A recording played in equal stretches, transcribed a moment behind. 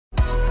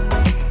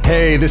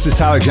Hey, this is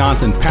Tyler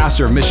Johnson,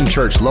 pastor of Mission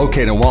Church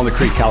located in Walnut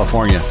Creek,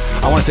 California.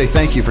 I want to say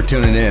thank you for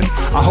tuning in.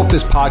 I hope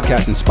this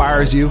podcast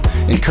inspires you,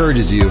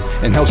 encourages you,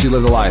 and helps you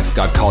live the life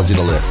God called you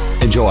to live.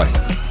 Enjoy.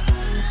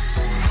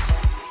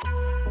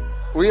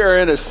 We are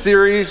in a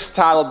series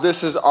titled,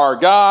 This Is Our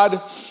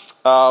God.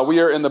 We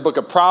are in the book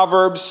of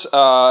Proverbs.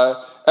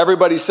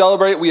 Everybody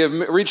celebrate. We have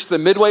reached the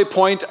midway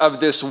point of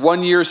this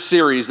one-year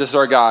series, This Is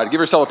Our God. Give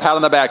yourself a pat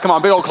on the back. Come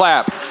on, big old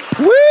clap.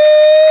 Woo!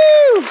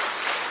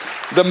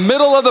 The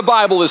middle of the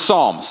Bible is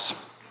Psalms.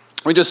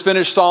 We just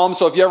finished Psalms,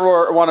 so if you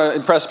ever want to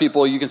impress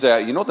people, you can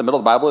say, you know what the middle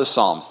of the Bible is?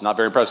 Psalms. Not a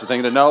very impressive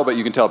thing to know, but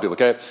you can tell people,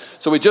 okay?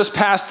 So we just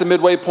passed the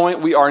midway point.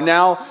 We are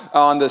now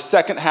on the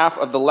second half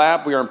of the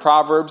lap. We are in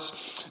Proverbs,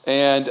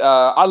 and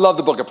I love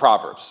the book of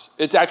Proverbs.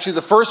 It's actually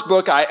the first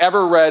book I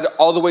ever read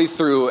all the way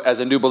through as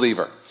a new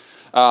believer.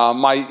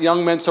 My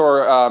young mentor,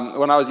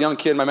 when I was a young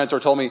kid, my mentor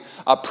told me,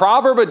 a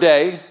proverb a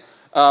day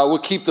will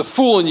keep the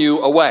fool in you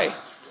away.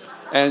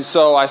 And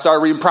so I started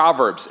reading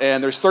Proverbs,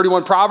 and there's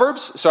 31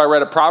 Proverbs, so I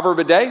read a proverb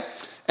a day,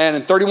 and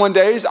in 31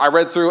 days, I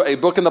read through a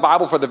book in the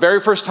Bible for the very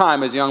first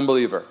time as a young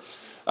believer.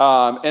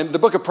 And the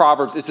book of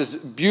Proverbs is this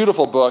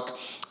beautiful book.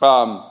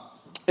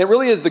 It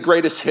really is the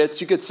greatest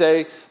hits, you could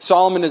say.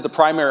 Solomon is the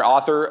primary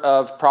author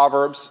of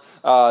Proverbs,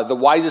 the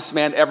wisest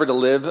man ever to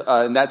live,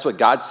 and that's what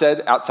God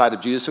said, outside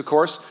of Jesus, of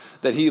course,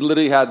 that he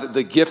literally had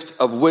the gift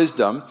of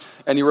wisdom,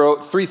 and he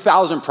wrote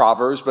 3,000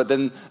 Proverbs, but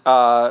then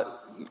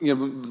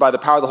by the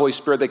power of the Holy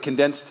Spirit, they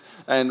condensed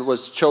and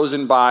was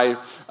chosen by,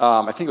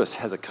 I think it was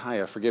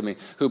Hezekiah, forgive me,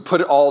 who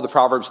put all the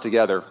Proverbs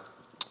together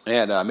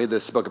and made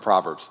this book of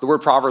Proverbs. The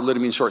word proverb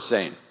literally means short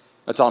saying.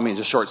 That's all it means,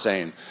 just short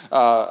saying.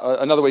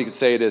 Another way you could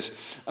say it is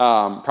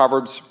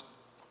Proverbs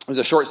is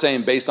a short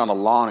saying based on a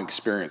long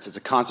experience. It's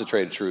a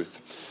concentrated truth.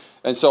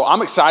 And so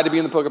I'm excited to be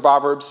in the book of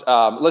Proverbs.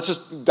 Let's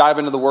just dive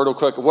into the word real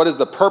quick. What is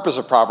the purpose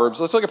of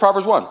Proverbs? Let's look at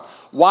Proverbs 1.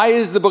 Why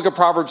is the book of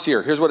Proverbs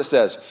here? Here's what it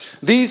says.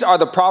 These are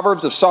the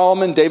Proverbs of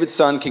Solomon, David's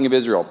son, king of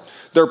Israel.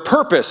 Their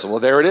purpose, well,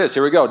 there it is.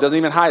 Here we go. It doesn't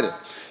even hide it.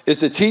 Is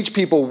to teach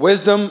people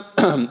wisdom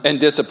and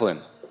discipline,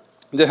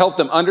 to help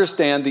them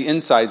understand the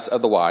insights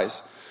of the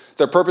wise.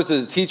 Their purpose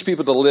is to teach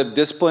people to live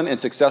disciplined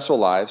and successful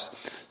lives,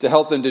 to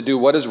help them to do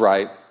what is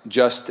right,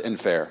 just, and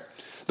fair.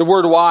 The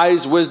word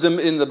wise, wisdom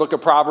in the book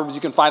of Proverbs,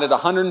 you can find it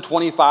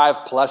 125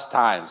 plus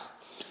times.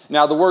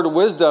 Now, the word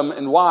wisdom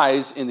and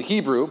wise in the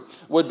Hebrew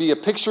would be a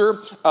picture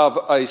of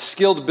a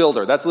skilled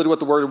builder. That's literally what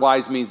the word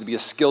wise means, to be a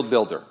skilled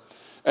builder.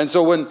 And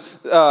so when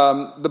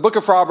the book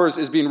of Proverbs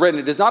is being written,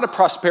 it is not a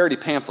prosperity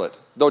pamphlet,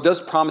 though it does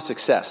promise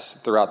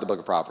success throughout the book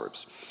of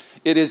Proverbs.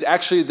 It is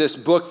actually this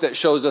book that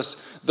shows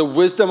us the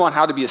wisdom on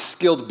how to be a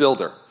skilled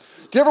builder.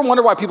 Do you ever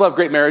wonder why people have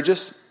great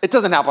marriages? It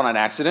doesn't happen on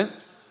accident.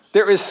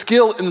 There is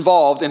skill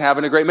involved in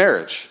having a great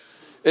marriage.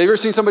 Have you ever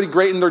seen somebody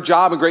great in their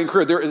job and great in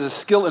career? There is a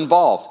skill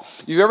involved.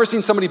 You've ever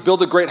seen somebody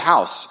build a great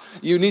house?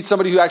 You need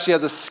somebody who actually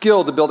has a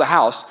skill to build a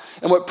house.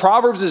 And what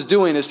Proverbs is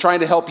doing is trying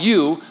to help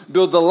you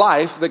build the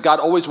life that God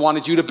always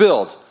wanted you to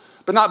build.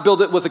 But not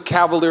build it with a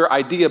cavalier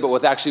idea, but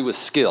with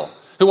skill.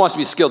 Who wants to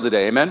be skilled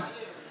today? Amen?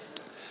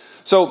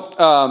 So,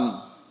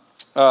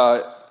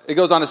 it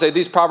goes on to say,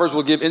 these proverbs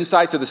will give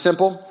insight to the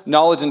simple,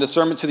 knowledge and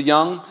discernment to the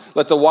young.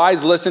 Let the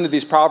wise listen to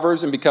these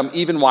proverbs and become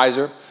even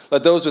wiser.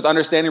 Let those with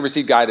understanding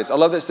receive guidance. I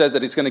love that it says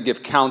that it's going to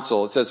give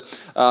counsel. It says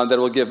that it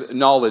will give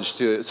knowledge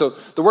to it. So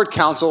the word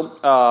counsel,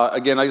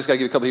 again, I just got to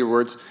give you a couple Hebrew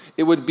words.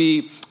 It would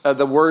be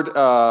the word,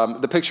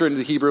 the picture in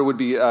the Hebrew would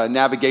be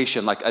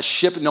navigation, like a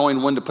ship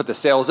knowing when to put the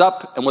sails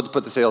up and when to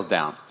put the sails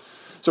down.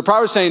 So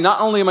Proverbs is saying, not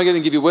only am I going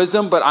to give you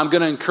wisdom, but I'm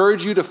going to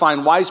encourage you to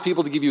find wise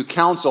people to give you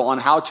counsel on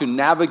how to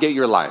navigate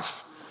your life.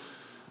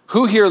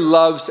 Who here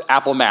loves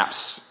Apple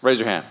Maps? Raise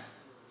your hand.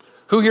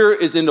 Who here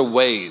is into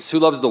Waze? Who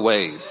loves the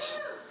Waze?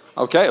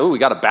 Okay, we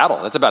got a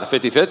battle. That's about a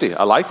 50-50.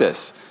 I like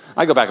this.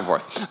 I go back and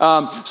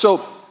forth.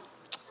 So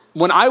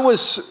when I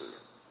was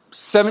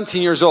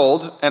 17 years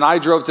old and I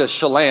drove to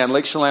Chelan,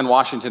 Lake Chelan,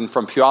 Washington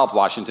from Puyallup,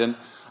 Washington,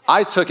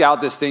 I took out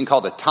this thing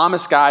called a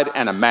Thomas Guide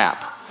and a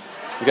map.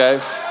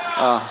 Okay?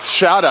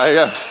 Shout out.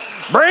 Yeah.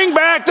 Bring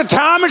back the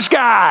Thomas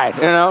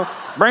Guide,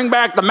 bring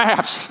back the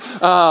maps.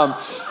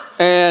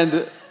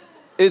 And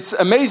it's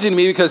amazing to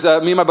me because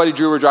me and my buddy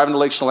Drew were driving to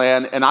Lake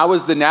Chelan, and I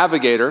was the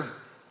navigator,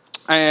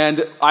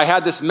 and I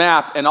had this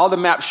map, and all the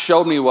map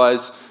showed me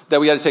was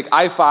that we had to take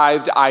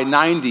I-5 to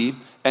I-90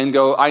 and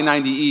go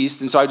I-90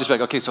 east, and so I was just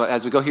like, okay, so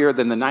as we go here,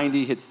 then the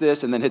 90 hits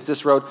this, and then hits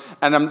this road,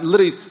 and I'm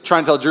literally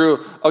trying to tell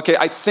Drew, okay,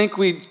 I think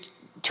we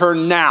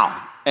turn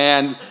now,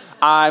 and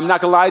I'm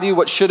not gonna lie to you,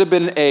 what should have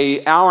been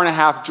an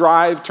hour-and-a-half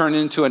drive turned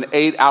into an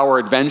 8-hour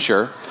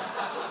adventure,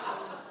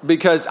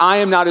 because I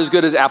am not as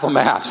good as Apple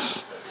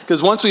Maps.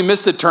 Because once we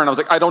missed a turn, I was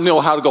like, I don't know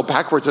how to go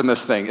backwards in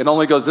this thing. It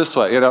only goes this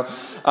way,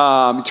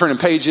 turning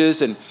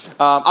pages. And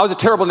I was a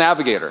terrible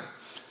navigator.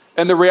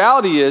 And the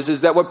reality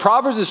is that what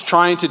Proverbs is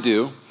trying to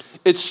do,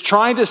 it's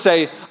trying to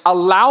say,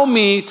 allow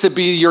me to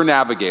be your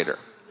navigator.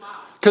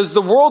 Because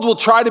the world will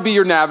try to be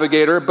your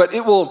navigator, but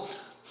it will,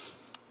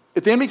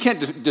 if the enemy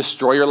can't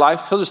destroy your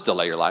life, he'll just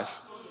delay your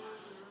life.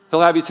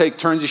 He'll have you take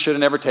turns you should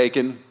have never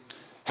taken,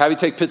 have you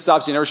take pit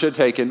stops you never should have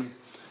taken.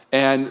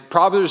 And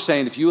Proverbs is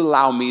saying, if you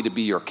allow me to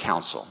be your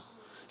counsel,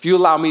 if you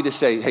allow me to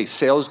say, hey,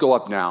 sales go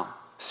up now,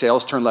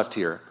 sales turn left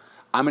here,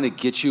 I'm going to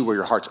get you where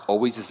your heart's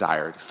always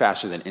desired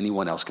faster than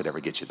anyone else could ever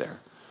get you there.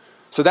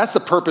 So that's the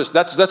purpose.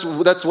 That's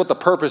what the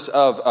purpose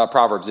of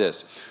Proverbs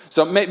is.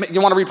 So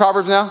you want to read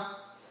Proverbs now?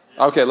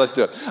 Okay, let's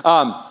do it.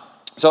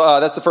 So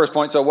that's the first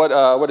point. So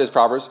what is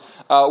Proverbs?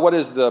 What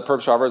is the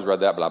purpose of Proverbs?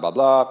 Read that, blah, blah,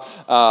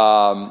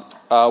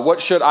 blah.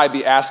 What should I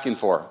be asking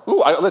for?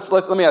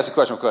 Let me ask you a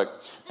question real quick.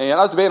 And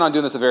I was debating on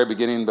doing this at the very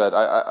beginning, but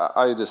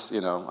I just,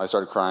 I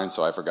started crying,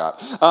 so I forgot.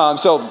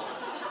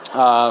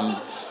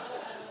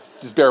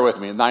 Just bear with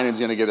me. 9M's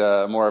going to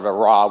get more of a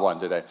raw one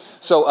today.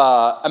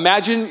 So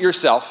imagine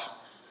yourself,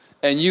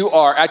 and you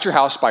are at your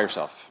house by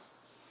yourself.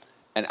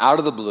 And out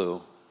of the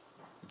blue,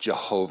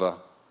 Jehovah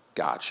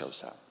God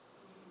shows up.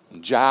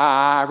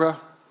 Jireh,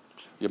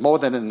 you're more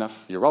than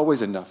enough. You're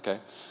always enough, okay?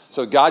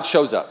 So God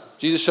shows up.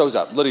 Jesus shows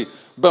up. Literally,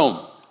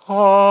 boom.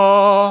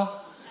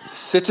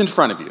 Sits in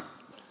front of you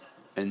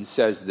and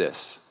says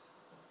this.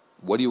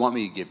 What do you want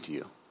me to give to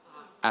you?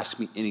 Ask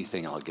me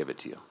anything and I'll give it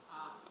to you.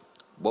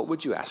 What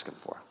would you ask him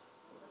for?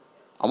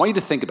 I want you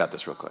to think about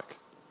this real quick.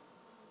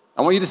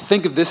 I want you to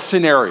think of this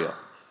scenario.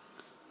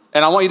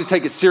 And I want you to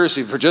take it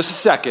seriously for just a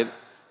second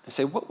and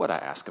say, what would I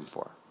ask him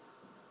for?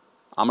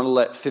 I'm going to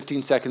let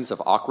 15 seconds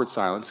of awkward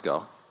silence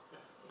go.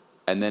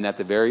 And then at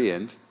the very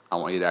end, I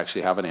want you to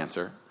actually have an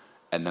answer.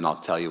 And then I'll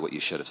tell you what you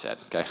should have said,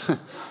 okay?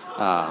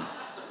 Ouch,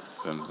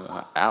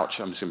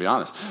 I'm just going to be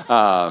honest.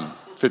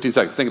 15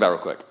 seconds, think about it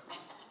real quick.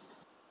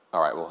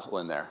 All right, we'll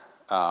end there.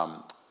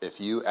 If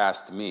you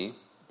asked me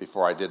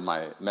before I did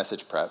my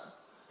message prep,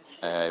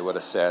 I would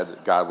have said,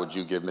 God, would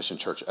you give Mission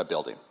Church a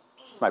building?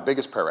 It's my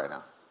biggest prayer right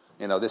now.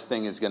 This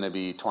thing is going to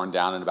be torn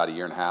down in about a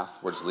year and a half.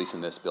 We're just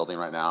leasing this building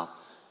right now.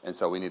 And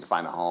so we need to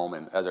find a home.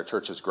 And as our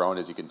church has grown,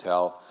 as you can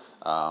tell,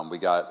 we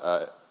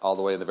got all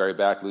the way in the very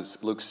back.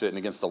 Luke's sitting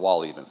against the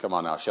wall even. Come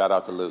on now. Shout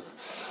out to Luke.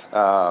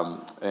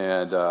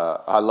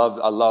 I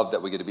love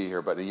that we get to be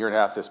here. But in a year and a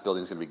half, this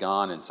building's going to be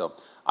gone. And so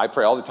I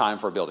pray all the time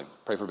for a building.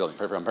 Pray for a building.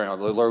 I'm praying,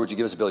 Lord, would you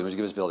give us a building? Would you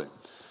give us a building?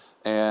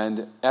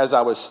 And as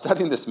I was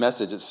studying this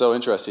message, it's so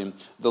interesting.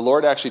 The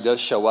Lord actually does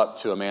show up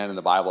to a man in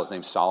the Bible. His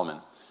name's Solomon.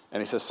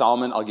 And he says,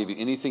 Solomon, I'll give you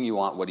anything you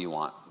want. What do you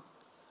want?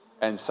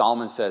 And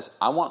Solomon says,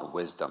 I want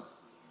wisdom.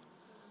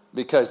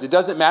 Because it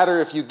doesn't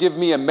matter if you give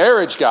me a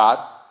marriage,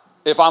 God,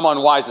 if I'm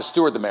unwise to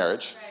steward the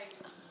marriage.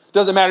 It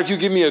doesn't matter if you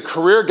give me a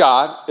career,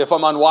 God, if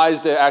I'm unwise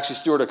to actually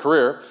steward a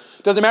career.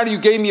 It doesn't matter if you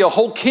gave me a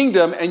whole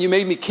kingdom and you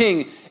made me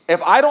king.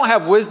 If I don't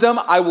have wisdom,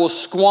 I will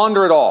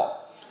squander it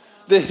all.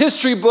 The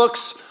history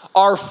books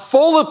are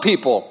full of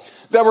people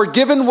that were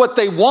given what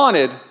they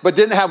wanted but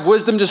didn't have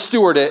wisdom to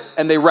steward it,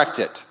 and they wrecked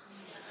it.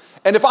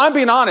 And if I'm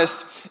being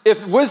honest,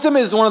 if wisdom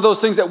is one of those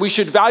things that we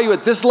should value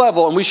at this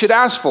level and we should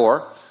ask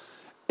for,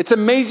 it's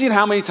amazing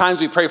how many times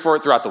we pray for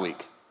it throughout the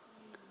week.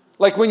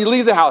 Like when you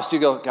leave the house, you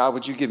go, God,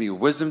 would you give me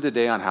wisdom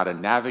today on how to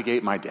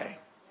navigate my day?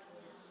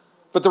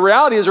 But the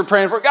reality is we're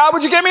praying for, God,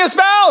 would you give me a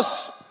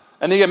spouse?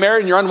 And then you get married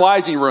and you're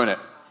unwise and you ruin it.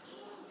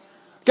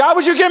 God,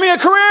 would you give me a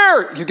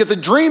career? You get the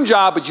dream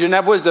job, but you didn't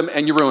have wisdom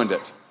and you ruined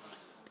it.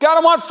 God,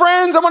 I want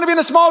friends. I want to be in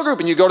a small group.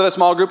 And you go to that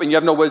small group and you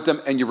have no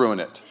wisdom and you ruin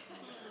it.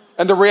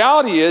 And the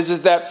reality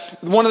is that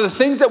one of the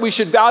things that we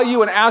should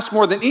value and ask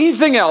more than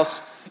anything else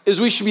is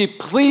we should be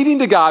pleading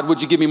to God,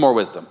 would you give me more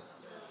wisdom?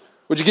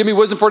 Would you give me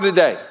wisdom for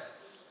today?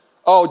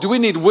 Oh, do we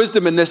need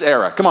wisdom in this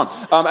era? Come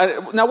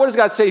on. Now, what does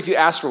God say if you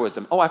ask for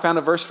wisdom? Oh, I found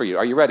a verse for you.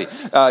 Are you ready?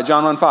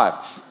 John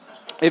 1:5.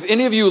 If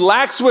any of you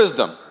lacks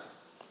wisdom,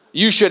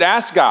 you should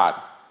ask God,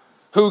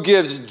 who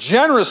gives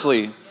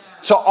generously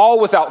to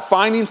all without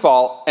finding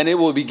fault, and it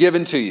will be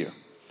given to you.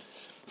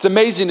 It's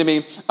amazing to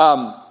me.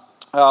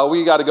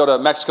 We got to go to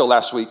Mexico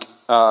last week.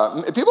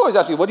 People always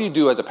ask me, what do you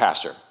do as a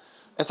pastor?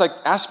 It's like,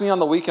 ask me on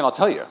the week and I'll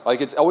tell you.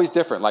 Like, it's always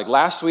different. Like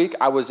last week,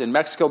 I was in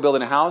Mexico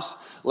building a house.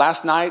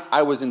 Last night,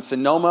 I was in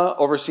Sonoma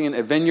overseeing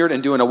a vineyard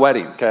and doing a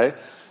wedding, okay?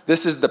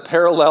 This is the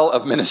parallel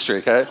of ministry,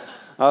 okay?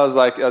 I was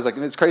like,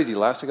 it's crazy.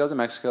 Last week I was in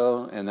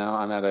Mexico, and now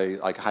I'm at a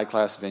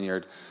high-class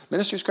vineyard.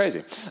 Ministry's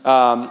crazy.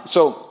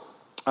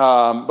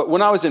 But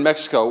when I was in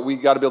Mexico, we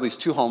got to build these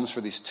two homes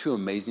for these two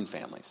amazing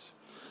families.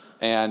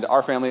 And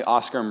our family,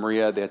 Oscar and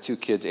Maria, they had two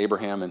kids,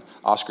 Abraham and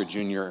Oscar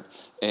Jr.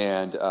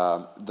 And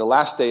the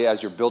last day,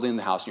 as you're building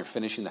the house and you're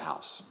finishing the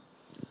house,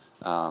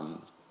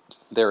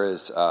 there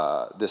is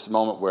this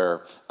moment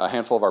where a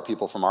handful of our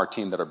people from our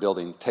team that are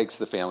building takes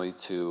the family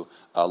to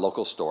a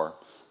local store.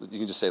 You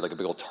can just say like a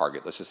big old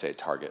Target. Let's just say a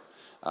Target.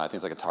 I think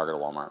it's like a Target or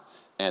Walmart.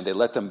 And they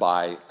let them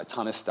buy a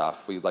ton of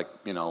stuff. We buy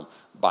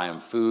them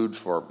food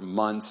for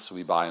months.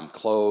 We buy them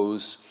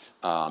clothes,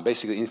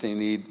 basically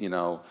anything you need,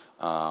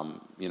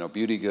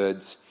 beauty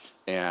goods.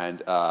 And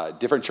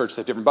different churches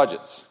have different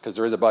budgets because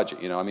there is a budget,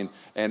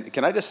 And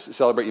can I just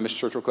celebrate you, Mission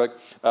Church, real quick?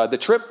 The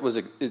trip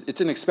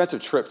it's an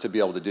expensive trip to be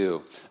able to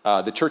do.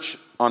 The church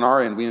on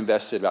our end, we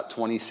invested about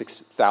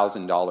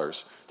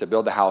 $26,000 to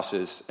build the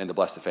houses and to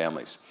bless the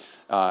families.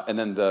 And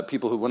then the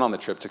people who went on the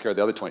trip took care of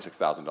the other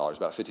 $26,000,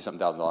 about $50-something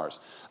thousand.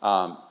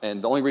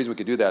 And the only reason we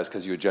could do that is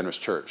because you're a generous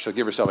church. So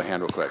give yourself a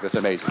hand real quick. That's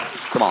amazing.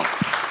 Come on.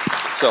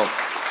 So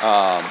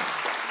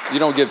you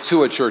don't give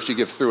to a church, you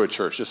give through a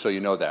church, just so you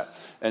know that.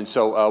 And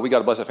so we got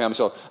to bless that family.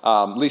 So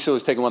Lisa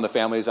was taking one of the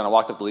families, and I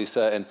walked up to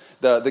Lisa, and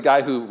the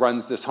guy who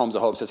runs this Homes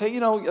of Hope says, hey,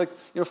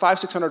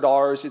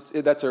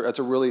 $500-$600, that's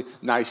a really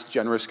nice,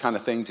 generous kind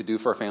of thing to do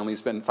for a family. You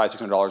spend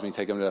 $500-$600 when you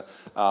take them to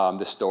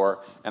the store.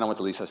 And I went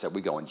to Lisa, I said, we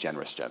going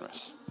generous.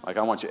 Like,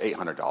 I want you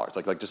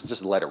 $800. Like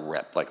just let it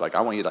rip. Like I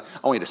want you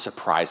to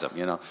surprise them,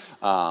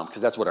 because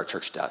that's what our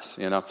church does,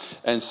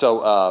 And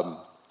so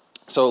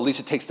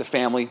Lisa takes the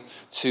family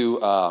to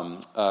the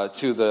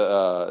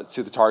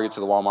Target, to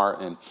the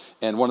Walmart,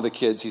 and one of the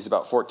kids, he's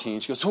about 14.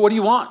 She goes, so what do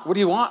you want? What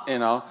do you want?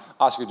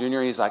 Oscar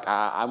Jr., he's like,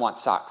 I want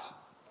socks.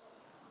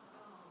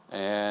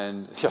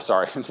 And,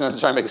 sorry, I'm trying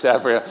to make it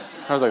sad for you.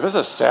 I was like, this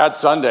is a sad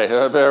Sunday.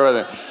 Bear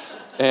with me.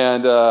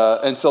 And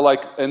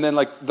then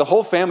the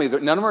whole family,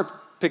 none of them are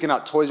picking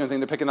out toys or anything.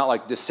 They're picking out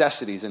like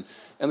necessities. And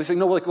they say,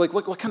 no, what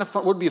kind of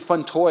fun, what would be a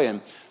fun toy?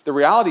 And the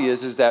reality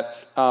is that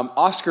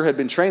Oscar had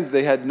been trained.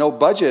 They had no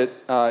budget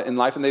in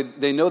life, and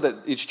they know that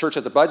each church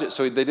has a budget,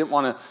 so they didn't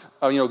want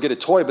to, get a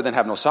toy but then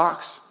have no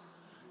socks.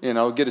 Get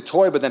a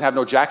toy but then have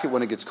no jacket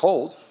when it gets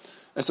cold.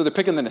 And so they're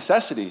picking the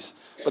necessities.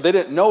 But they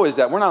didn't know is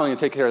that we're not only going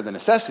to take care of the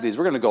necessities,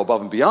 we're going to go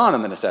above and beyond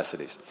on the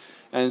necessities.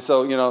 And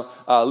so,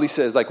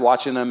 Lisa is like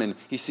watching them, and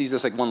he sees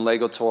this like one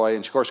Lego toy,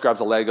 and she of course grabs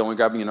a Lego and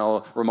grabs,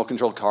 a remote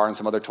controlled car and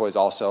some other toys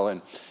also.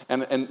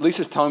 And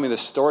Lisa's telling me this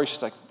story.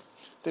 She's like,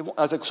 I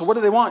was like, so what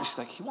do they want? She's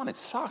like, he wanted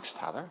socks,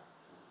 Tyler.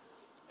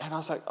 And I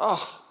was like,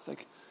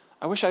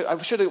 I wish I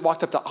should have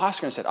walked up to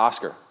Oscar and said,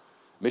 Oscar,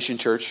 Mission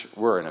Church,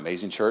 we're an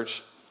amazing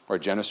church. We're a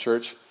generous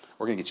church.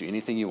 We're going to get you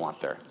anything you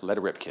want there. Let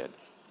it rip, kid.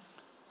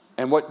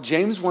 And what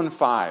James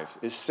 1:5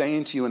 is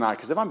saying to you and I,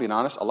 because if I'm being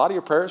honest, a lot of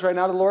your prayers right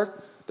now to the Lord,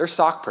 they're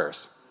sock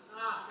prayers.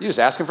 You're just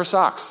asking for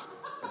socks.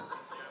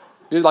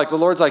 You're like, the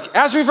Lord's like,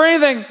 ask me for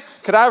anything.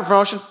 Could I have a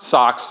promotion?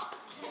 Socks.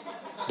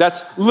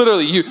 That's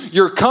literally you.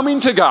 You're coming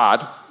to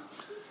God,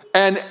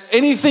 and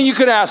anything you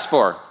could ask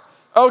for.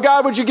 Oh,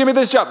 God, would you give me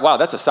this job? Wow,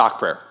 that's a sock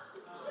prayer.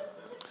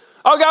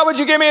 Oh, God, would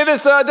you give me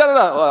this,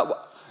 da-da-da? And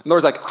the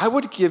Lord's like, I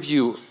would give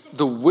you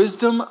the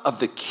wisdom of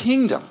the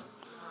kingdom.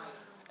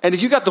 And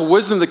if you got the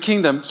wisdom of the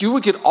kingdom, you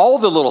would get all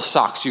the little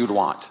socks you'd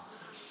want.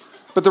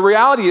 But the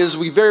reality is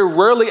we very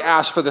rarely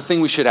ask for the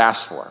thing we should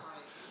ask for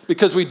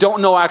because we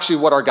don't know actually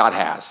what our God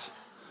has.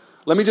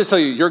 Let me just tell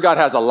you, your God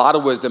has a lot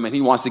of wisdom and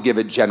he wants to give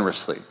it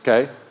generously,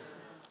 okay?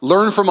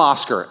 Learn from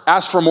Oscar.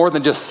 Ask for more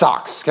than just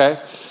socks, okay?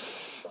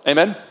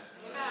 Amen?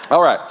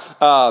 All right.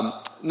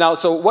 Now,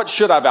 so what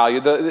should I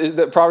value?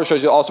 The Proverbs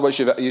shows you also what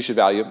you should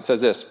value. It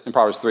says this in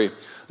Proverbs 3.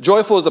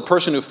 Joyful is the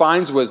person who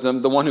finds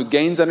wisdom, the one who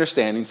gains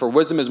understanding, for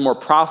wisdom is more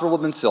profitable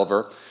than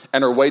silver,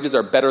 and her wages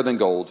are better than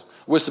gold.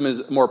 Wisdom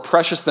is more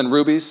precious than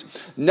rubies.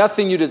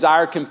 Nothing you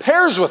desire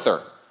compares with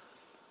her.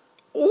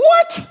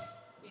 What?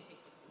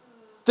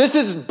 This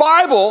is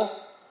Bible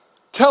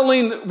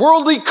telling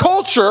worldly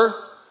culture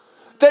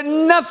that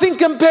nothing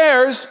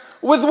compares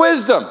with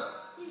wisdom.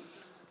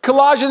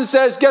 Colossians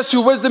says, guess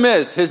who wisdom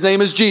is? His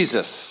name is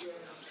Jesus.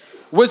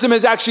 Wisdom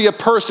is actually a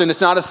person.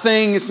 It's not a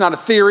thing. It's not a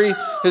theory.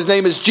 His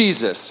name is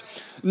Jesus.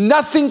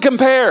 Nothing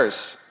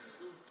compares.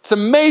 It's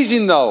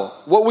amazing, though,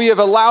 what we have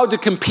allowed to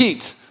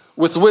compete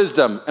with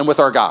wisdom and with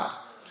our God.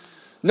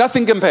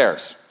 Nothing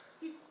compares.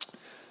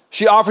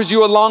 She offers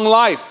you a long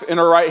life in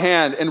her right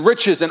hand and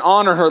riches and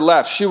honor in her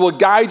left. She will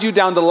guide you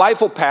down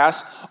delightful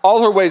paths.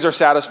 All her ways are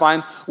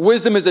satisfying.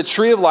 Wisdom is a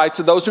tree of life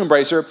to those who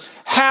embrace her.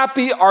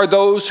 Happy are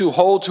those who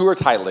hold to her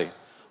tightly.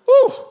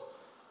 Woo!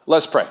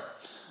 Let's pray.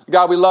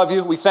 God, we love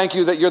you. We thank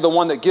you that you're the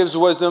one that gives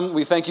wisdom.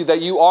 We thank you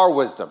that you are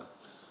wisdom.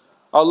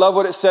 I love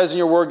what it says in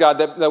your word, God,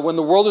 that when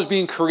the world was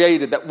being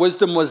created, that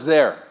wisdom was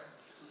there.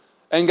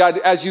 And God,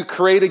 as you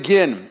create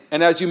again,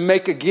 and as you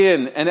make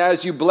again, and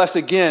as you bless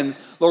again,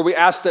 Lord, we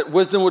ask that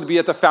wisdom would be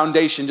at the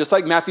foundation. Just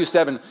like Matthew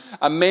 7,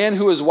 a man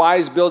who is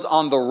wise builds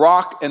on the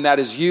rock, and that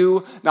is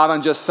you, not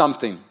on just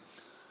something.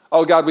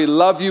 Oh God, we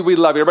love you. We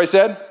love you. Everybody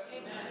said?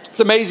 Amen. It's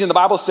amazing. The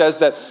Bible says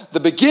that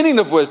the beginning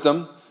of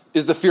wisdom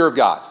is the fear of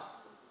God.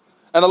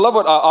 And I love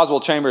what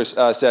Oswald Chambers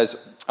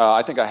says.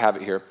 I think I have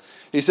it here.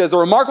 He says, the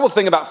remarkable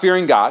thing about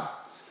fearing God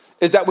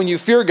is that when you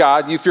fear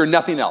God, you fear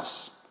nothing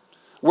else.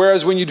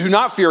 Whereas when you do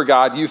not fear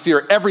God, you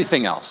fear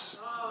everything else.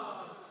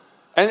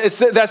 And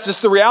that's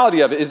just the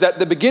reality of it, is that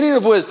the beginning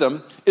of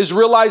wisdom is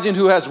realizing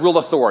who has real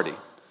authority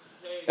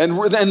and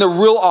the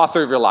real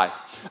author of your life.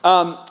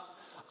 I'm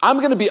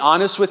going to be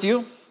honest with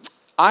you.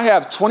 I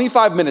have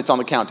 25 minutes on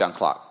the countdown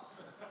clock,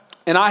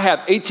 and I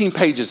have 18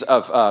 pages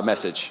of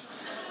message.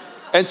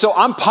 And so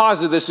I'm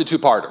positive this is a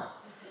two-parter.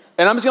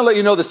 And I'm just going to let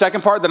you know the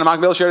second part that I'm not going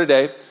to be able to share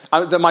today.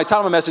 My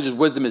title of my message is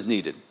Wisdom is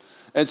Needed.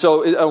 And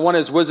so one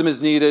is wisdom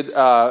is needed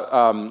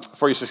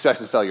for your success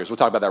and failures. We'll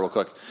talk about that real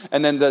quick.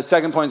 And then the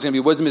second point is going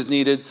to be wisdom is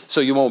needed so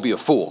you won't be a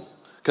fool.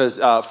 Because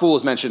fool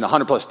is mentioned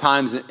 100 plus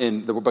times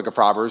in the book of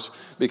Proverbs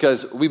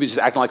because we've been just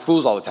acting like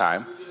fools all the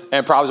time.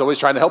 And Proverbs is always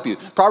trying to help you.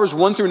 Proverbs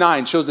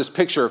 1-9 shows this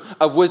picture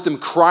of wisdom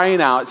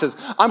crying out. It says,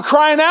 I'm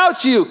crying out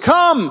to you.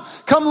 Come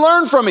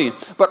learn from me.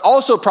 But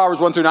also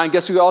Proverbs 1-9,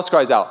 guess who else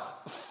cries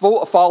out?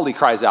 Folly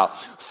cries out.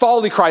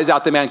 Folly cries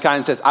out to mankind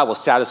and says, I will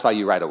satisfy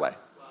you right away.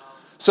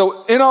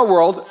 So in our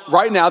world,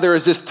 right now, there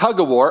is this tug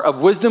of war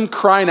of wisdom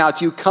crying out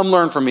to you, come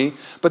learn from me.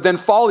 But then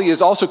folly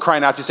is also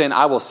crying out to you saying,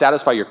 I will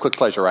satisfy your quick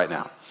pleasure right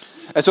now.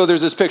 And so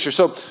there's this picture.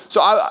 So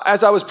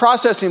as I was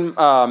processing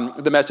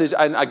the message,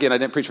 again, I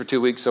didn't preach for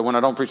 2 weeks. So when I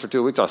don't preach for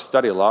 2 weeks, I'll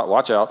study a lot.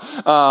 Watch out.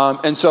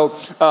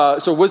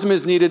 So wisdom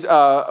is needed,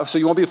 so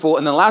you won't be a fool.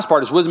 And then the last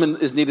part is wisdom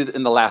is needed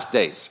in the last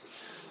days.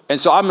 And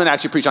so I'm going to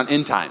actually preach on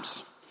end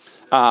times.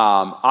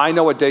 I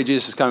know what day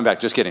Jesus is coming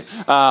back. Just kidding.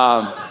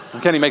 I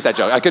can't even make that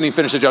joke. I couldn't even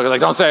finish the joke. I was like,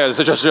 don't say it. It's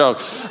just a joke.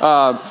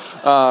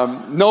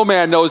 No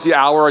man knows the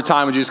hour or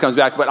time when Jesus comes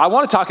back. But I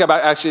want to talk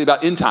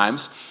about end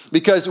times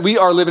because we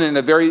are living in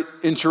a very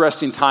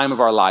interesting time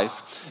of our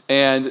life.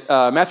 And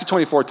Matthew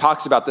 24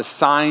 talks about the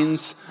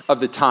signs of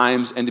the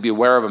times and to be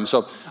aware of them. So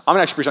I'm going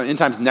to actually preach on end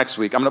times next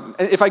week.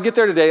 If I get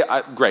there today,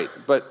 great.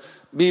 But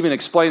me even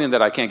explaining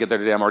that I can't get there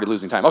today, I'm already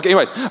losing time. Okay,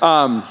 anyways.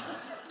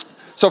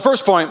 So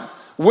first point,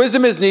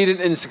 wisdom is needed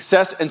in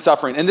success and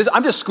suffering. And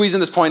I'm just squeezing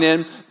this point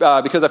in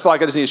because I feel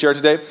like I just need to share it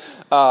today.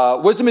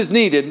 Wisdom is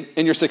needed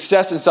in your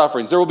success and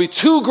sufferings. There will be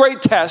two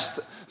great tests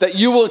that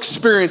you will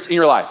experience in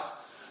your life.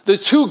 The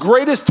two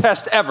greatest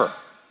tests ever.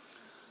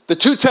 The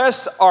two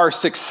tests are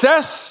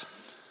success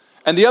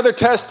and the other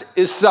test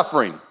is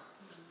suffering.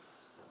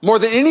 More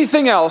than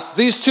anything else,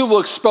 these two will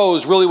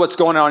expose really what's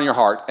going on in your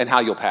heart and how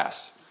you'll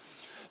pass.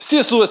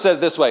 C.S. Lewis said it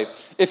this way,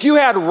 if you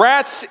had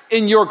rats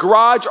in your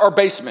garage or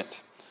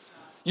basement,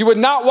 you would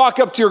not walk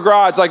up to your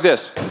garage like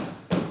this.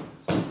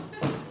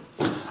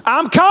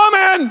 I'm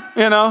coming,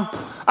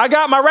 I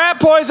got my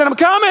rat poison, I'm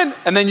coming.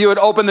 And then you would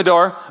open the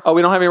door. Oh,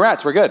 we don't have any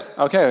rats, we're good.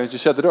 Okay,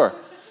 just shut the door.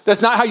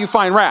 That's not how you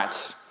find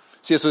rats.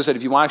 C.S. Lewis said,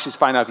 if you want to actually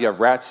find out if you have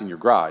rats in your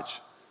garage,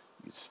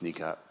 you'd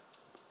sneak up.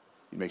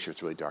 You'd make sure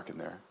it's really dark in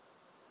there.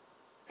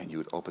 And you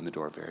would open the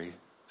door very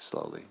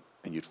slowly.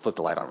 And you'd flip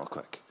the light on real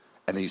quick.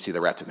 And then you'd see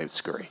the rats and they'd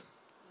scurry.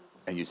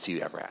 And you'd see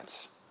you have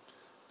rats.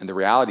 And the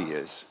reality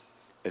is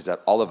that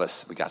all of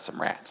us, we got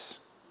some rats.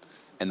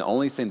 And the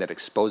only thing that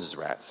exposes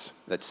rats,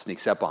 that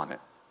sneaks up on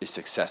it, is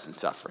success and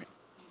suffering.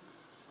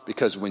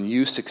 Because when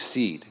you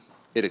succeed,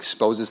 it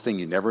exposes things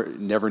you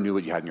never knew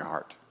what you had in your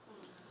heart.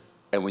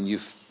 And when you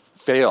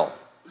fail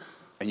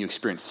and you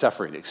experience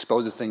suffering, it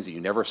exposes things that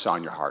you never saw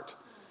in your heart.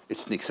 It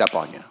sneaks up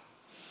on you.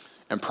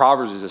 And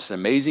Proverbs is this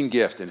amazing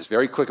gift, and it's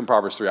very quick in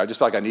Proverbs 3. I just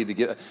felt like I need to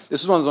get,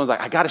 this is one of those ones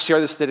like, I got to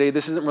share this today.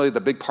 This isn't really the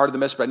big part of the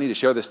message, but I need to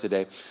share this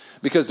today.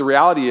 Because the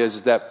reality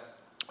is that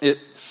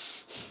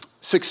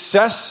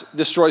success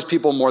destroys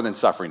people more than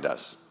suffering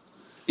does.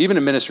 Even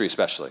in ministry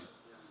especially.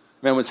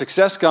 Man, when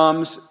success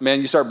comes,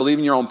 man, you start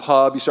believing your own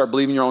pub, you start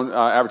believing your own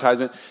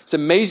advertisement. It's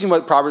amazing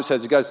what Proverbs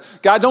says. It goes,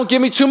 God, don't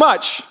give me too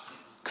much,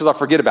 because I'll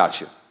forget about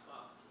you.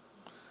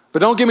 But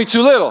don't give me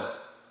too little,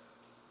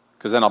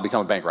 because then I'll become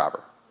a bank robber.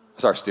 I'll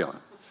start stealing.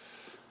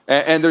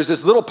 And there's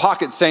this little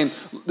pocket saying,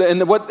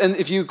 and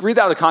if you read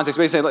that out of context,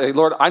 basically saying,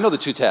 Lord, I know the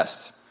two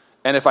tests.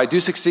 And if I do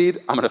succeed,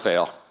 I'm going to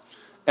fail.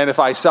 And if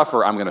I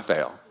suffer, I'm going to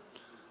fail.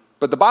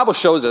 But the Bible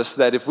shows us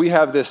that if we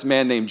have this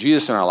man named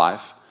Jesus in our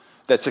life,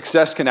 that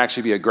success can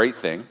actually be a great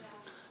thing,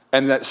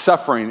 and that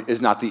suffering is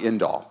not the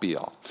end-all,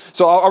 be-all.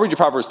 So I'll read you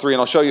Proverbs 3,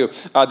 and I'll show you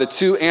the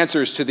two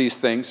answers to these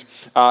things,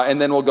 and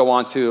then we'll go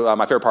on to,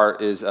 my favorite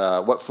part is,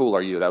 what fool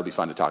are you? That would be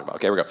fun to talk about.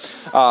 Okay, here we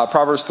go.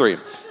 Proverbs 3.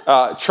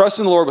 Trust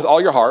in the Lord with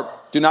all your heart.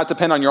 Do not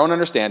depend on your own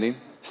understanding.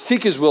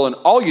 Seek his will in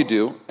all you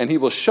do, and he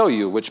will show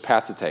you which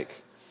path to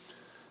take.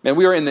 Man,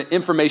 we are in the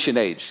information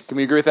age. Can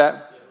we agree with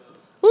that?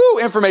 Woo,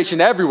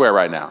 information everywhere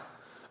right now.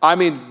 I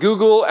mean,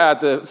 Google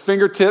at the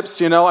fingertips,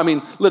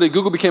 literally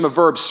Google became a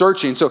verb,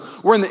 searching. So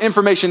we're in the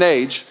information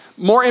age,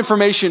 more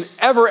information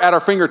ever at our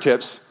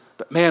fingertips,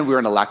 but man, we're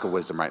in a lack of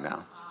wisdom right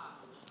now.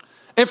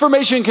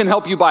 Information can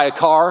help you buy a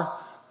car,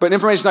 but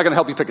information is not going to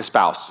help you pick a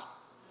spouse.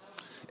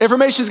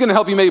 Information is going to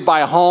help you maybe buy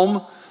a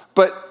home,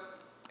 but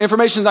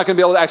information is not going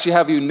to be able to actually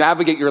have you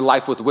navigate your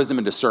life with wisdom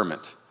and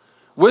discernment.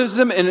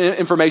 Wisdom and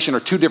information are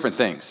two different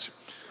things.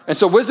 And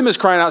so wisdom is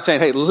crying out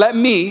saying, hey, let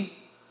me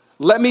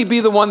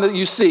be the one that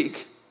you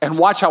seek, and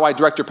watch how I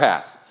direct your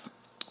path.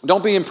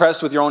 Don't be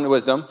impressed with your own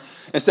wisdom.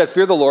 Instead,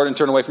 fear the Lord and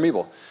turn away from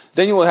evil.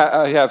 Then you will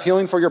have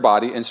healing for your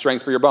body and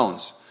strength for your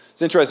bones.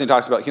 It's interesting, it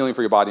talks about healing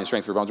for your body and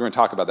strength for your bones. We're going to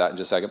talk about that in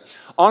just a second.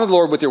 Honor the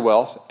Lord with your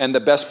wealth and the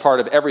best part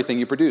of everything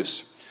you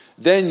produce.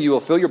 Then you will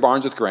fill your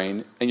barns with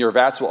grain, and your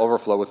vats will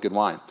overflow with good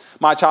wine.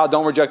 My child,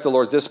 don't reject the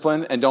Lord's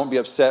discipline, and don't be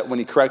upset when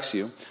he corrects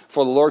you.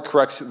 For the Lord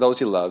corrects those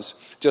he loves,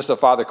 just as a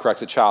father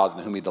corrects a child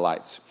in whom he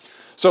delights.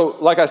 So,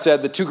 like I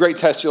said, the two great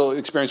tests you'll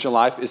experience in your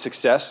life is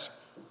success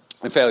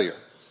and failure.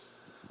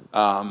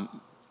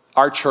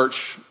 Our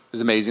church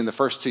is amazing. The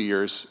first 2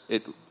 years,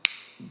 it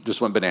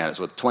just went bananas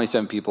with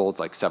 27 people,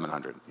 like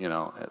 700.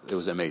 It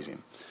was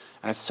amazing.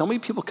 And so many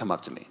people come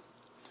up to me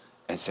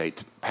and say,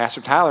 Pastor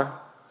Tyler,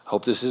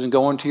 hope this isn't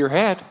going to your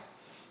head.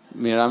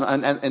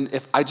 And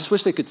if I just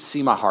wish they could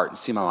see my heart and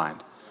see my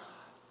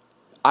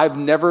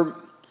mind.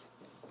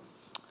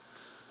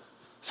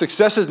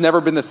 Success has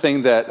never been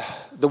the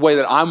way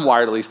that I'm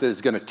wired at least, that is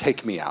going to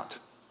take me out.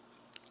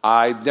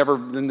 I've never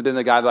been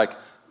the guy like,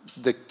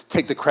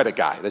 take the credit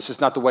guy. That's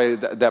just not the way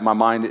that my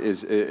mind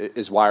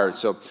is wired.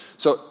 So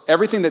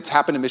everything that's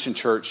happened in Mission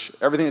Church,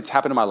 everything that's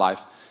happened in my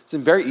life, it's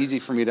been very easy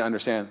for me to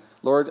understand,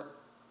 Lord,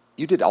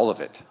 you did all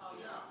of it.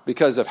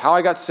 Because of how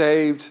I got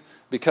saved,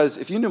 because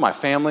if you knew my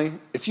family,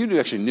 if you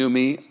actually knew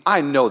me,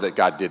 I know that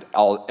God did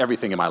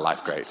everything in my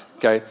life great,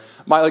 okay?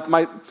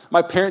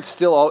 My parents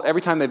still,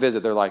 every time they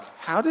visit, they're like,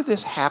 how did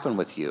this happen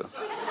with you?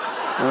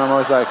 And I'm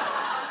always like,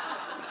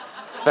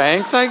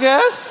 thanks, I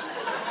guess.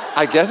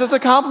 I guess it's a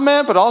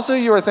compliment, but also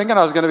you were thinking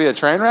I was going to be a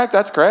train wreck?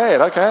 That's great,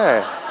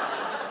 okay.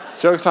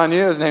 Joke's on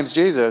you, his name's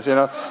Jesus,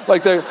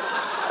 Like they're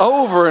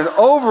over and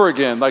over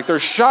again, like they're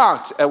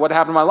shocked at what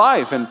happened in my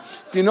life. And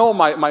if you know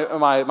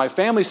my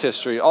family's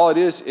history, all it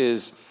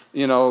is,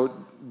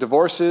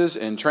 divorces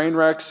and train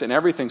wrecks and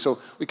everything. So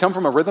we come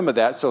from a rhythm of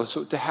that. So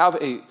to have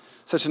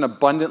such an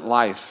abundant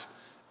life,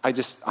 I'm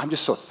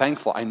just so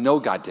thankful. I know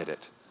God did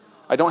it.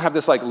 I don't have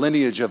this like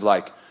lineage of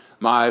like,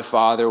 my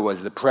father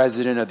was the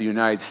president of the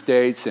United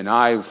States and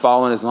I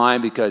fall in his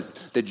line because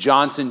the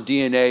Johnson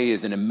DNA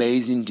is an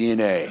amazing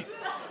DNA.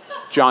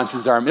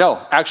 Johnson's army. No,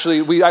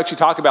 actually, we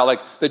talk about like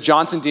the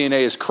Johnson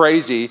DNA is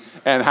crazy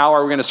and how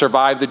are we going to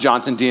survive the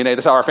Johnson DNA?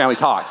 That's how our family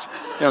talks. You know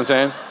what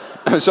I'm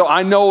saying? So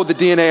I know the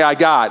DNA I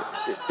got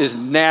is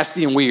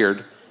nasty and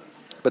weird,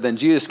 but then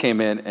Jesus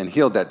came in and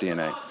healed that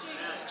DNA.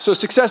 So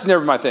success is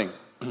never my thing.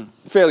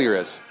 Failure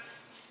is.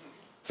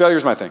 Failure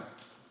is my thing.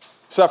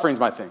 Suffering is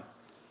my thing.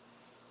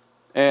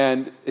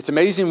 And it's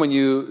amazing when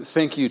you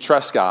think you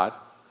trust God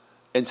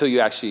until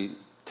you actually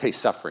taste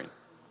suffering.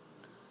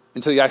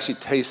 Until you actually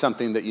taste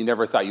something that you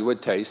never thought you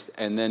would taste,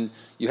 and then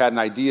you had an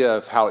idea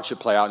of how it should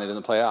play out, and it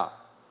doesn't play out.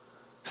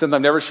 Something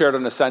I've never shared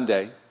on a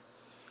Sunday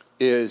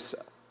is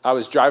I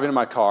was driving in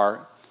my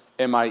car,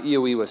 and my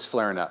EOE was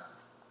flaring up.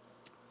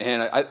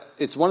 And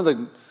it's one of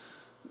the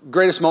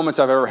greatest moments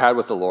I've ever had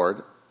with the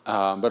Lord,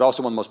 but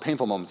also one of the most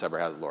painful moments I've ever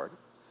had with the Lord.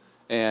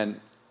 And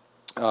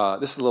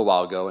this is a little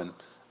while ago, and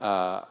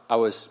I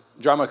was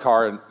driving my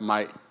car, and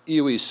my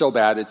EOE is so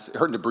bad, it's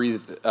hurting to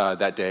breathe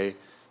that day.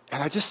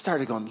 And I just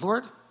started going,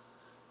 Lord,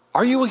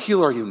 are you a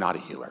healer or are you not a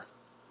healer?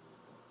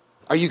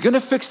 Are you going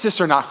to fix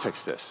this or not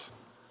fix this?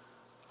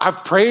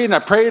 I've prayed and I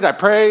prayed.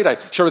 I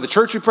showed at the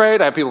church we prayed.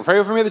 I have people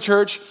pray for me at the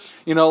church.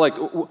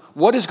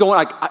 What is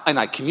going on? And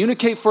I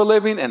communicate for a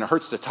living and it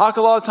hurts to talk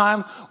a lot of the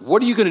time.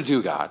 What are you going to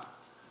do, God?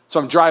 So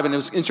I'm driving. It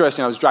was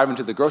interesting. I was driving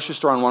to the grocery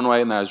store on one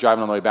way and then I was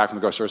driving on the way back from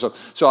the grocery store.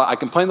 So I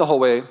complained the whole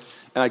way and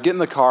I get in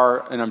the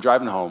car and I'm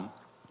driving home.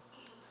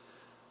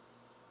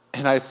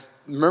 And I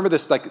remember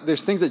this, like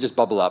there's things that just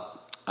bubble up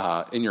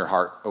in your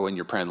heart when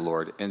you're praying to the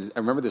Lord. And I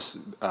remember this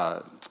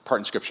part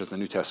in Scripture in the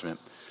New Testament.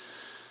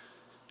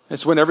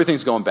 It's when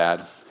everything's going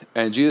bad.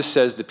 And Jesus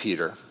says to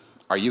Peter,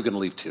 are you going to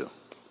leave too?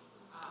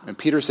 And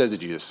Peter says to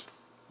Jesus,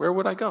 where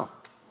would I go?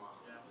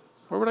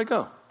 Where would I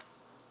go?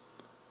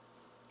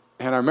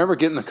 And I remember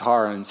getting in the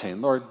car and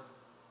saying, Lord,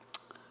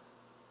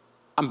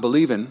 I'm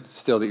believing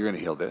still that you're going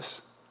to heal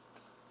this.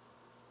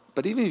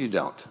 But even if you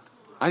don't,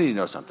 I need to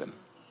know something.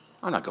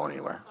 I'm not going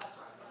anywhere.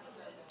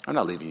 I'm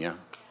not leaving you.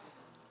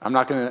 I'm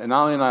not going to, and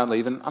not only am I not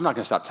leaving, I'm not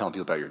going to stop telling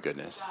people about your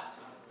goodness.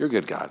 You're a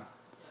good God.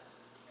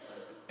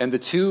 And the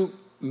two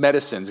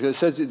medicines, it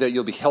says that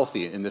you'll be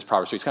healthy in this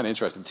Proverbs 3. It's kind of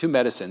interesting. Two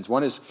medicines.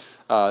 One is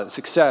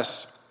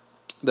success.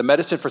 The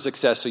medicine for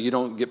success so you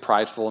don't get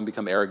prideful and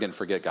become arrogant and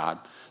forget God.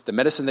 The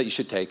medicine that you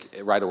should take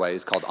right away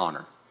is called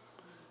honor.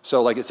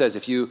 So like it says,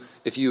 if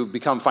you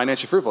become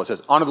financially fruitful, it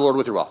says, honor the Lord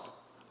with your wealth.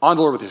 Honor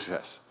the Lord with your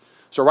success.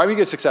 So right when you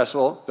get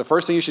successul, the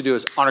first thing you should do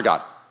is honor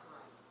God.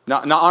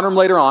 Not honor him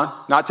later on,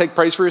 not take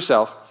praise for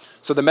yourself.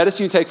 So the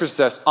medicine you take for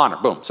success, honor,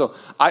 boom. So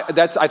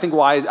that's I think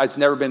why it's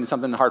never been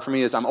something hard for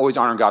me is I'm always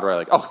honoring God right.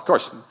 Like, oh, of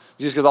course,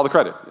 Jesus gets all the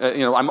credit.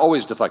 I'm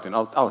always deflecting.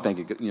 Oh, thank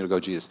you, go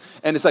Jesus.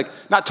 And it's like,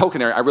 not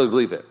tokenary, I really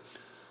believe it.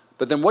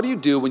 But then what do you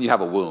do when you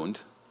have a wound?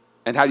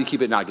 And how do you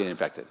keep it not getting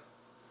infected?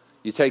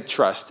 You take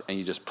trust and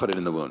you just put it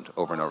in the wound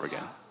over and over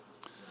again.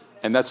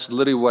 And that's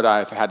literally what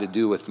I've had to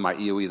do with my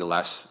EOE the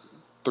last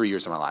 3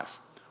 years of my life.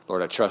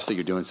 Lord, I trust that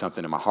you're doing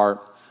something in my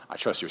heart. I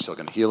trust you're still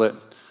going to heal it.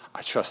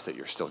 I trust that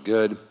you're still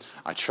good.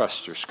 I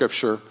trust your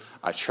scripture.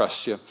 I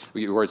trust you.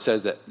 Your word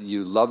says that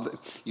you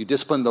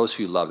discipline those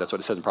who you love. That's what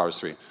it says in Proverbs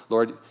 3.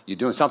 Lord, you're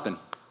doing something.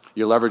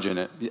 You're leveraging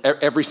it.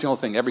 Every single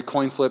thing, every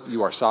coin flip,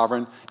 you are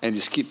sovereign. And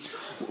just keep,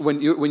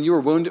 when you were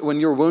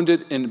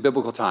wounded in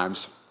biblical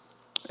times,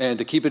 and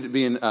to keep it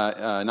being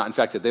not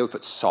infected, they would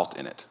put salt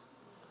in it.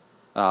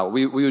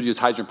 We would use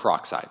hydrogen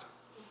peroxide.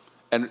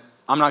 And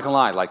I'm not going to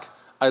lie, like,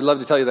 I'd love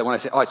to tell you that when I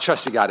say, oh, I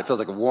trust you, God, it feels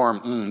like a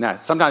warm, nah.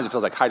 Sometimes it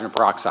feels like hydrogen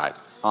peroxide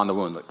on the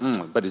wound,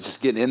 but it's just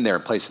getting in there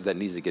in places that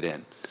needs to get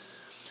in.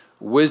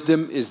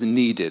 Wisdom is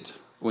needed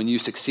when you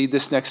succeed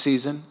this next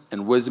season,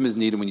 and wisdom is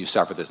needed when you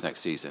suffer this next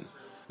season.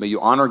 May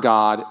you honor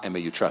God, and may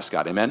you trust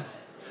God. Amen?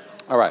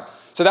 All right.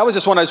 So that was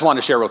just one I just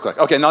wanted to share real quick.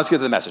 Okay, now let's get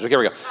to the message. Okay, here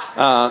we go.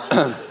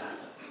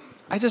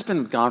 I've just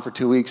been gone for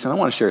 2 weeks, and I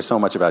want to share so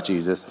much about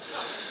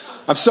Jesus.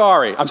 I'm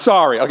sorry.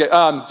 Okay,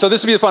 so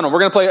this will be the fun one. We're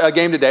going to play a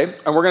game today,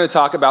 and we're going to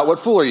talk about what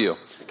fool are you?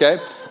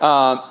 okay?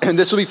 And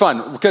this will be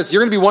fun because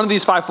you're going to be one of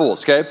these 5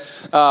 fools, okay?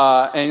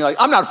 And you're like,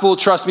 I'm not a fool.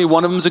 Trust me.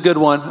 One of them's a good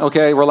one,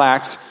 okay?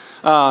 Relax.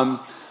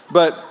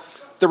 But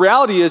the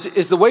reality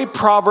is the way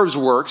Proverbs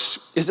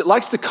works is it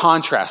likes to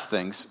contrast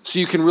things so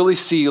you can really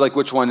see like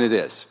which one it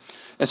is.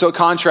 And so it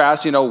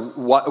contrasts,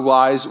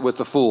 wise with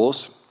the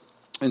fools,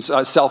 and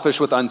selfish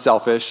with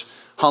unselfish,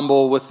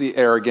 humble with the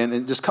arrogant,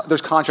 and just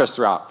there's contrast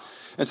throughout.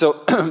 And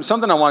so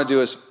something I want to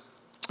do is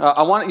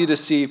I want you to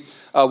see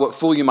what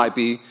fool you might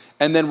be.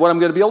 And then what I'm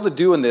going to be able to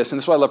do in this, and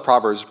this is why I love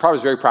Proverbs. Proverbs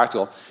is very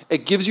practical.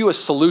 It gives you a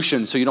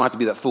solution so you don't have to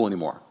be that fool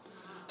anymore.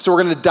 So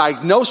we're going to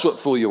diagnose what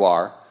fool you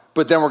are,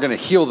 but then we're going to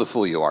heal the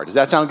fool you are. Does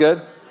that sound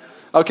good?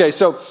 Okay,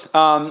 so,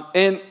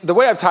 and the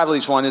way I've titled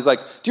each one is like,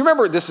 do you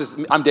remember,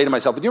 I'm dating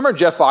myself, but do you remember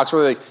Jeff Fox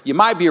where like, you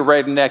might be a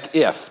redneck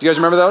if? Do you guys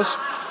remember those?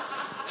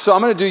 So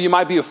I'm going to do you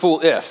might be a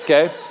fool if,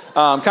 okay?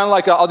 Kind of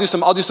like, I'll do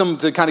some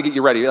to kind of get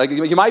you ready. Like,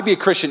 you might be a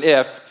Christian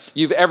if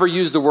you've ever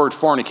used the word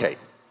fornicate,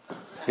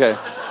 okay?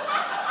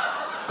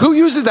 Who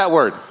uses that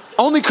word?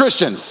 Only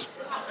Christians.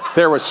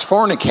 There was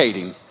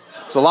fornicating.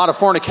 There's a lot of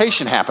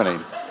fornication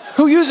happening.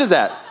 Who uses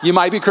that? You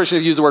might be a Christian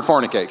if you use the word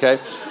fornicate, okay?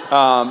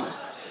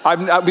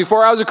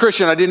 Before I was a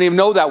Christian, I didn't even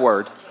know that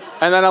word.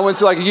 And then I went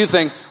to like a youth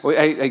thing.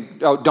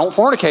 Don't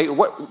fornicate.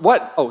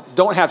 What? Oh,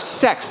 don't have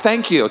sex.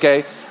 Thank you,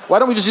 okay? Why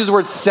don't we just use the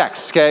word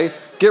sex, okay?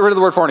 Get rid of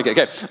the word fornicate,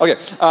 okay?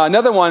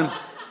 Another one,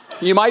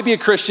 you might be a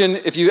Christian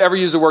if you ever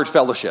use the word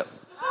fellowship.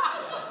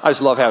 I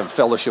just love having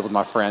fellowship with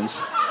my friends.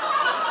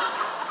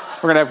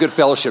 We're going to have good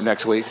fellowship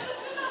next week.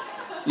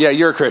 Yeah,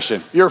 you're a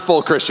Christian. You're a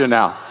full Christian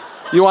now.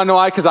 You want to know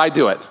why? Because I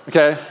do it,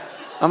 okay?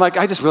 I'm like,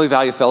 I just really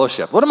value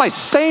fellowship. What am I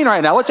saying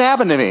right now? What's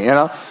happened to me,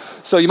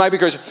 So you might be a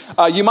Christian.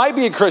 You might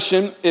be a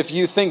Christian if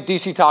you think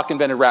DC Talk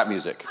invented rap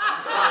music.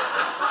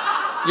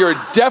 You're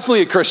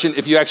definitely a Christian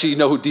if you actually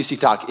know who DC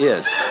Talk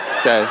is,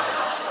 okay?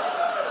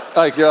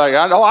 Like, you're like,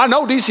 I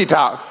know DC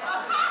Talk.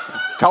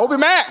 Toby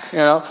Mac,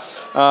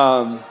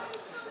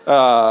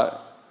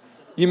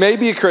 You may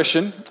be a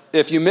Christian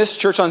if you miss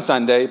church on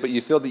Sunday, but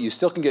you feel that you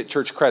still can get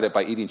church credit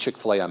by eating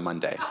Chick-fil-A on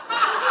Monday.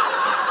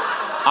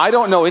 I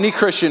don't know any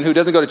Christian who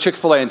doesn't go to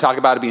Chick-fil-A and talk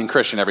about it being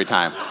Christian every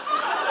time.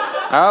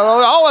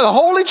 Oh, the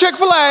holy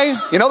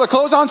Chick-fil-A. They're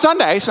closed on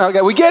Sunday, so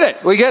okay, we get it.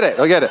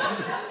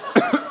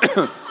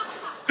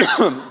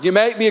 You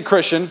may be a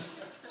Christian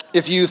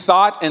if you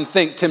thought and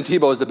think Tim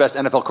Tebow is the best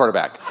NFL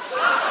quarterback.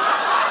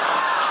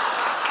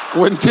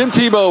 When Tim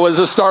Tebow was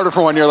a starter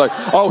for 1 year, like,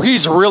 oh,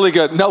 he's really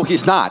good. No,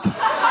 he's not.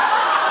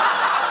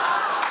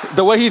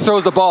 The way he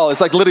throws the ball,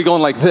 it's like literally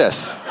going like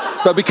this.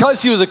 But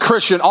because he was a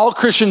Christian, all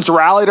Christians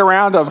rallied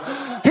around him.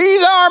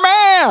 He's our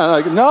man.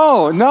 Like,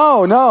 no.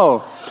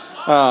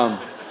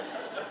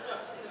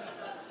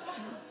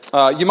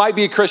 You might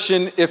be a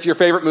Christian if your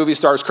favorite movie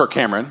stars Kirk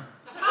Cameron.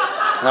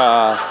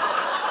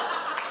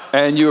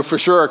 And you for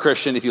sure are a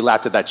Christian if you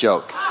laughed at that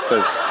joke.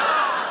 Because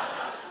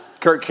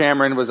Kirk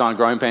Cameron was on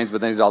Growing Pains,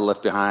 but then he did all the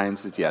Left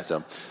Behinds.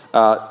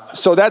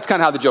 So that's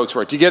kind of how the jokes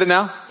work. Do you get it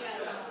now?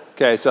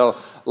 Okay, so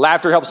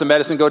laughter helps the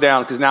medicine go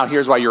down because now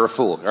here's why you're a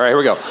fool. All right, here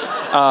we go.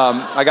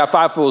 I got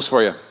 5 fools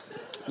for you.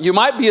 You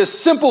might be a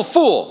simple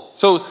fool.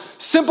 So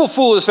simple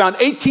fool is found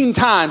 18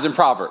 times in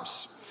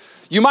Proverbs.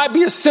 You might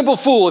be a simple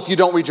fool if you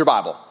don't read your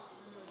Bible.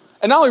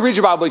 And not only read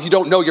your Bible, if you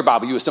don't know your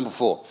Bible, you're a simple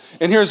fool.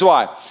 And here's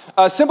why.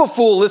 A simple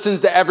fool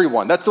listens to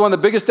everyone. That's one of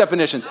the biggest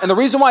definitions. And the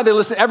reason why they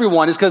listen to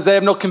everyone is because they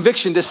have no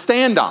conviction to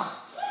stand on.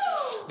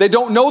 They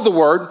don't know the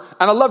word.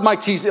 And I love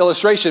Mike T's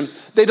illustration.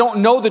 They don't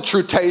know the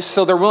true taste,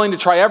 so they're willing to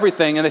try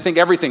everything, and they think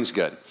everything's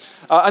good.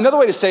 Another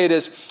way to say it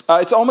is,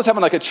 it's almost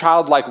having like a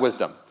childlike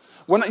wisdom.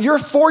 When you're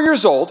 4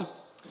 years old,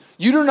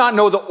 you do not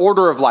know the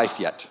order of life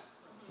yet.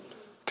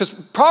 Because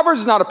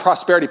Proverbs is not a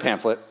prosperity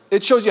pamphlet.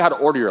 It shows you how to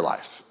order your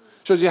life.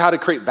 Shows you how to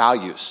create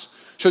values.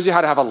 Shows you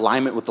how to have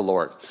alignment with the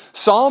Lord.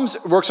 Psalms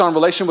works on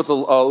relation with the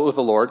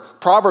Lord.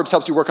 Proverbs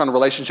helps you work on a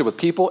relationship with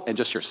people and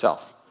just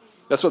yourself.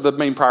 That's what the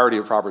main priority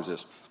of Proverbs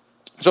is.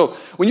 So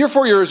when you're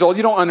 4 years old,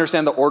 you don't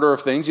understand the order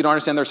of things. You don't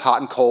understand there's hot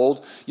and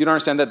cold. You don't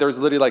understand that there's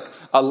literally like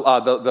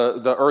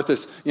the earth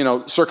is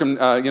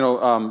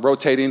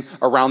rotating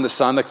around the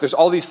sun. Like there's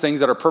all these things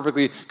that are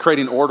perfectly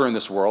creating order in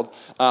this world.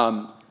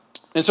 And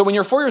so when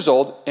you're 4 years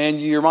old and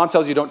your mom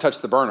tells you don't touch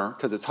the burner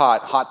because it's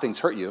hot things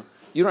hurt you,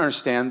 you don't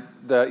understand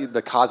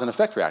the cause and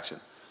effect reaction.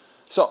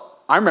 So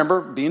I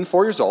remember being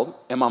 4 years old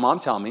and my mom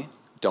telling me,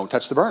 don't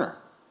touch the burner.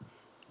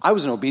 I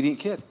was an obedient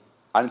kid.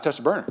 I didn't touch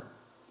the burner.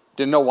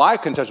 Didn't know why I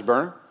couldn't touch the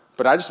burner,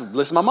 but I just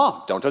listened to my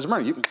mom. Don't touch the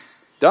burner.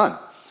 Done.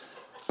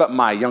 But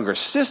my older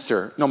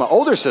sister,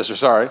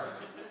 a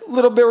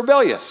little bit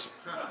rebellious.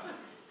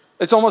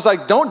 It's almost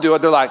like, don't do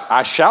it. They're like,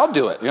 I shall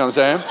do it. You know what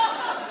I'm saying?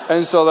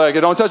 And so they're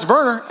like, don't touch the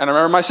burner. And I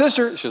remember my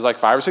sister, she's like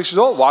 5 or 6 years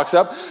old, walks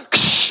up,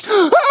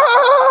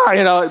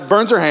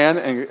 burns her hand,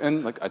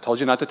 and like, I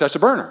told you not to touch the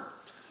burner.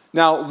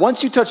 Now,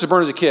 once you touch the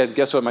burner as a kid,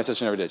 guess what my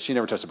sister never did? She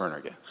never touched the burner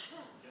again.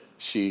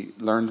 She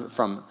learned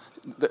from,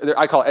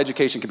 I call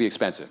education can be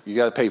expensive. You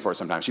got to pay for it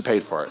sometimes. She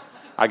paid for it.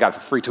 I got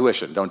free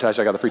tuition. Don't touch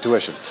it, I got the free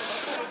tuition.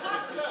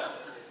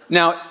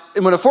 Now,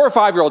 when a 4 or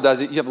 5 year old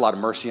does it, you have a lot of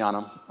mercy on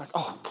them. Like,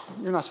 oh,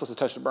 you're not supposed to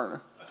touch the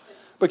burner.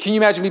 But can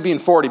you imagine me being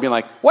 40, being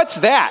like, what's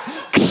that?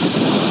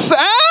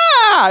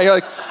 You're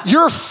like,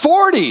 you're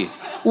 40.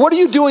 What are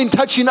you doing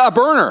touching a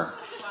burner?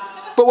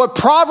 But what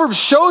Proverbs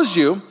shows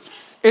you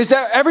is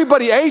that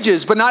everybody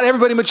ages, but not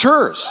everybody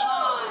matures.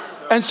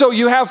 And so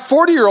you have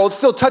 40-year-olds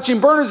still touching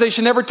burners they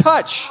should never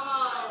touch,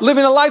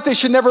 living a life they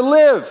should never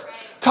live,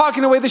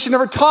 talking in a way they should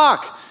never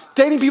talk,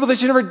 dating people they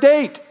should never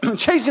date,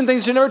 chasing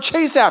things they should never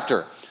chase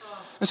after.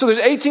 And so there's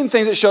 18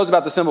 things it shows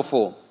about the simple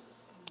fool.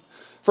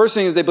 First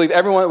thing is they believe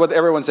what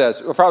everyone says.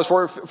 Proverbs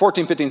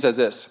 14:15 says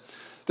this: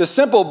 the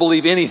simple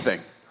believe anything.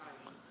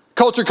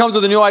 Culture comes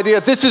with a new idea.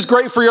 This is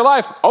great for your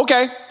life.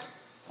 Okay.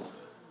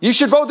 You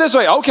should vote this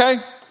way. Okay.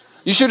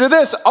 You should do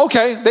this.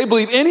 Okay. They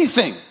believe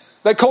anything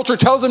that culture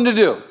tells them to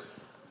do.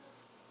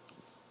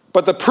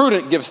 But the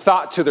prudent give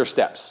thought to their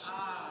steps.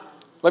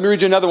 Let me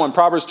read you another one.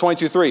 Proverbs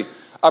 22:3.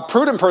 A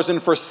prudent person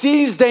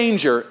foresees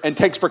danger and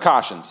takes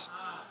precautions.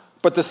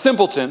 But the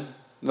simpleton,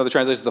 another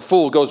translation, the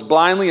fool, goes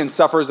blindly and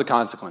suffers the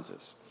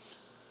consequences.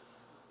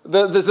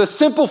 The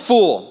simple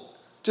fool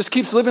just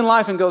keeps living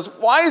life and goes,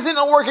 why is it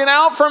not working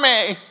out for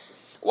me?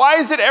 Why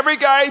is it every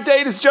guy I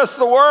date is just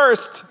the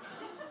worst?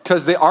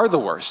 Because they are the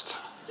worst.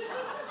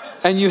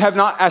 And you have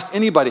not asked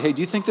anybody, hey,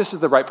 do you think this is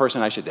the right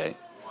person I should date?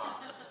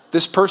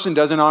 This person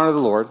doesn't honor the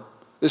Lord.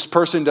 This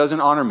person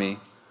doesn't honor me.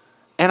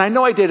 And I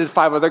know I dated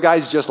 5 other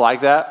guys just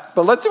like that,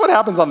 but let's see what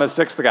happens on the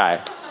 6th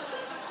guy.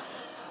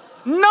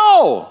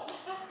 No.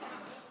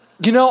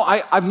 You know,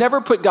 I've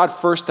never put God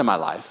first in my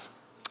life.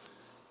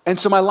 And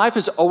so my life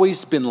has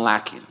always been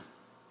lacking.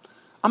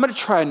 I'm going to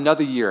try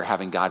another year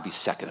having God be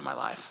second in my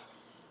life.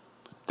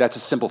 That's a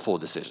simple fool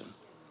decision.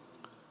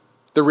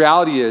 The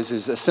reality is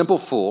a simple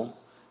fool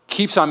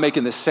keeps on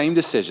making the same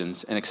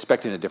decisions and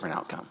expecting a different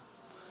outcome.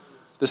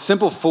 The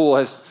simple fool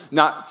has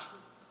not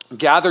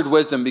gathered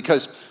wisdom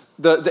because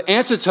the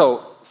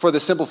antidote for the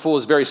simple fool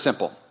is very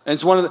simple. And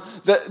it's one of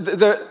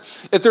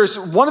if there's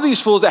one of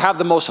these fools that have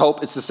the most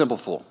hope, it's the simple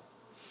fool.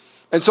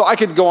 And so I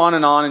could go on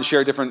and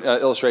share different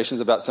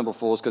illustrations about simple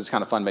fools because it's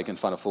kind of fun making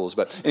fun of fools.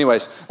 But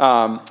anyways,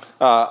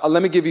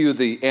 let me give you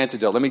the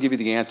antidote. Let me give you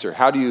the answer.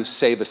 How do you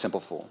save a simple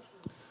fool?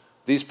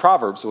 These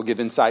proverbs will give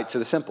insight to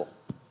the simple,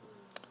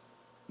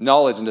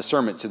 knowledge and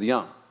discernment to the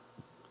young.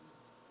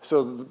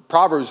 So the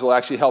Proverbs will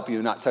actually help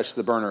you not touch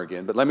the burner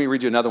again. But let me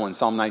read you another one,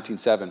 Psalm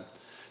 19:7.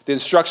 The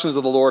instructions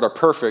of the Lord are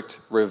perfect,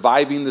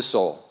 reviving the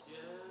soul.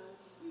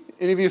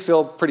 Any of you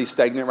feel pretty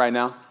stagnant right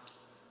now?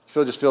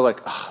 Just feel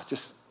like,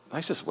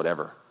 that's just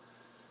whatever.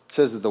 It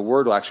says that the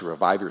word will actually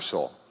revive your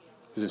soul.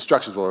 His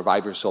instructions will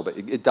revive your soul. But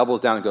it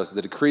doubles down and goes,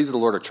 the decrees of the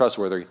Lord are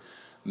trustworthy,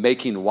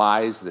 making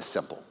wise the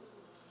simple.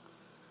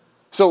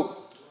 So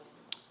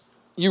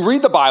you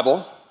read the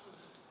Bible,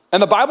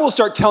 and the Bible will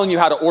start telling you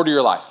how to order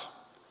your life.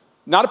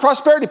 Not a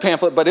prosperity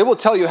pamphlet, but it will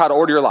tell you how to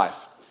order your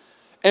life.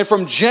 And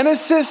from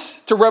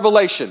Genesis to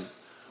Revelation,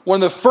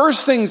 one of the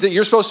first things that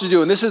you're supposed to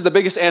do, and this is the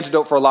biggest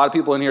antidote for a lot of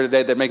people in here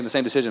today that are making the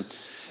same decision,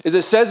 is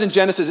it says in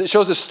Genesis, it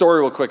shows this story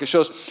real quick. It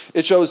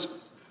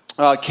shows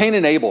Cain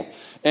and Abel,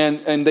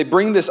 and they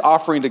bring this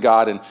offering to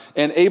God,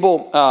 and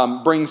Abel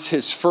brings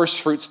his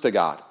first fruits to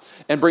God,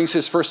 and brings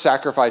his first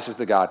sacrifices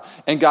to God.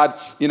 And God,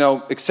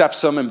 accepts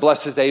them and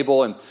blesses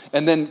Abel,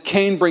 and then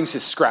Cain brings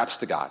his scraps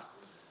to God.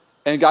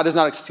 And God does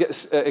not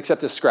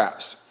accept his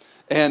scraps.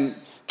 And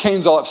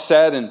Cain's all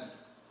upset, and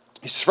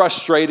he's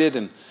frustrated,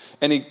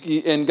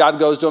 and God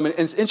goes to him. And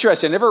it's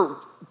interesting, I never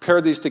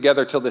paired these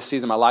together till this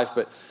season of my life,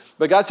 but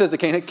God says to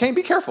Cain, hey, Cain,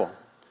 be careful.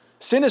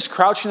 Sin is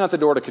crouching at the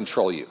door to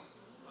control you.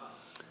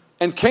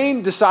 And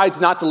Cain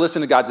decides not to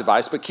listen to God's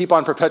advice, but keep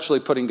on perpetually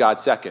putting God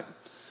second.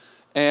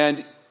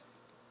 And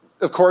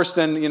of course,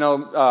 then,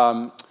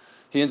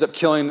 he ends up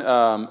killing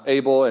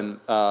Abel. And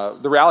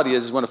the reality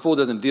is when a fool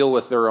doesn't deal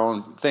with their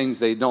own things,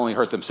 they not only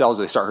hurt themselves,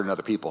 they start hurting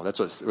other people. That's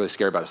what's really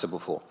scary about a simple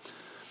fool.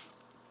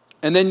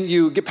 And then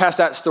you get past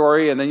that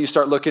story, and then you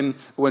start looking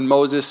when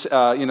Moses,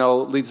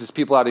 leads his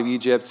people out of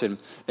Egypt, and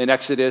in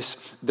Exodus,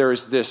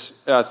 there's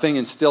this thing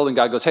instilled, and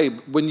God goes, hey,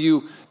 when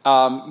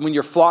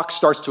your flock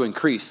starts to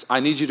increase, I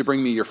need you to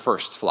bring me your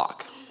first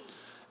flock.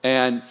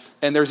 And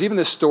there's even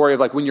this story of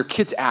like when your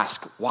kids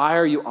ask, why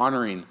are you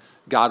honoring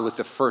God with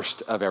the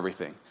first of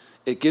everything?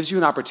 It gives you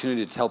an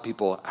opportunity to tell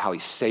people how he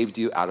saved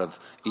you out of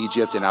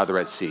Egypt and out of the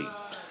Red Sea.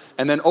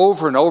 And then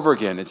over and over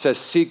again, it says,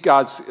 seek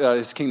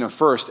his kingdom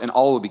first, and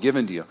all will be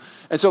given to you.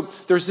 And so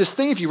there's this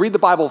thing, if you read the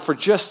Bible for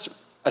just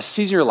a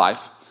season of your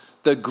life,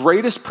 the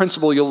greatest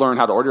principle you'll learn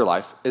how to order your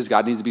life is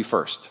God needs to be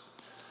first.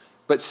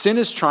 But sin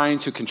is trying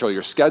to control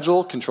your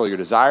schedule, control your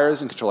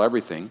desires, and control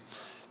everything.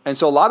 And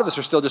so a lot of us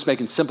are still just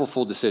making simple,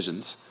 fool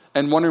decisions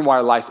and wondering why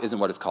our life isn't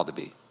what it's called to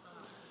be.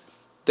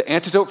 The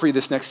antidote for you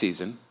this next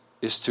season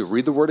is to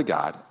read the Word of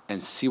God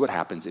and see what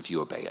happens if you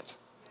obey it.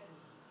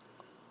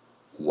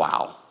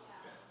 Wow.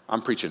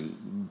 I'm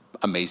preaching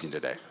amazing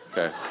today,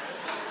 okay?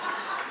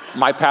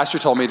 My pastor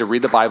told me to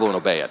read the Bible and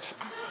obey it.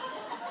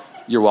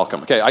 You're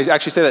welcome. Okay, I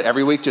actually say that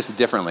every week, just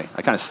differently.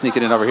 I kind of sneak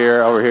it in over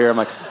here. I'm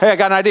like, hey, I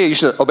got an idea. You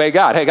should obey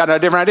God. Hey, I got a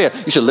different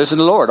idea. You should listen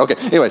to the Lord. Okay,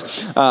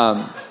 anyways.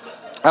 I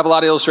have a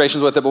lot of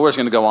illustrations with it, but we're just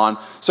going to go on.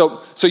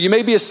 So you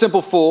may be a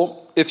simple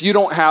fool, if you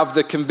don't have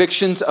the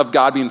convictions of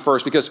God being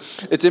first, because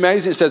it's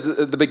amazing. It says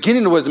the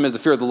beginning of wisdom is the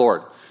fear of the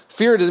Lord.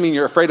 Fear doesn't mean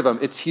you're afraid of him.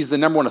 He's the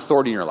number one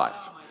authority in your life.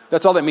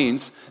 That's all that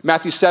means.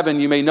 Matthew 7,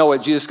 you may know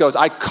it. Jesus goes,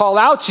 I call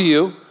out to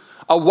you,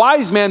 a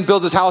wise man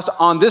builds his house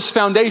on this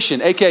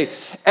foundation. AKA,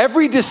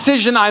 every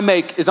decision I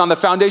make is on the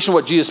foundation of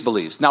what Jesus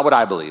believes, not what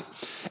I believe.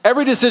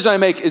 Every decision I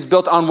make is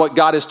built on what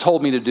God has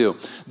told me to do.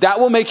 That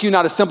will make you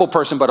not a simple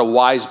person, but a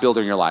wise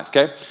builder in your life,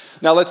 okay?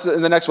 Now let's,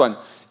 in the next one.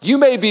 You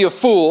may be a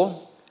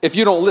fool if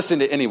you don't listen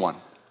to anyone.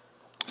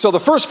 So the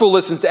first fool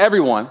listens to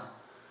everyone.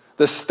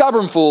 The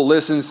stubborn fool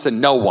listens to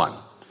no one.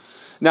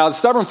 Now, the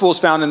stubborn fool is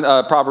found in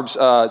Proverbs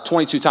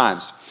 22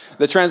 times.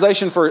 The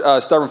translation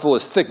for stubborn fool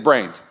is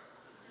thick-brained.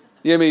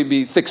 You may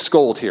be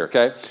thick-skulled here,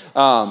 okay?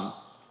 Now,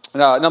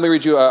 let me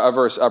read you a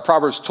verse,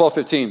 Proverbs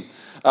 12:15.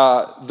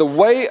 The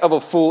way of a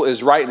fool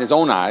is right in his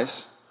own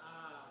eyes,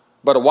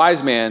 but a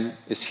wise man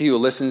is he who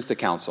listens to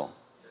counsel.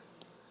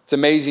 It's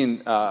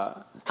amazing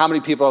how many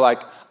people are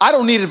like, I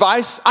don't need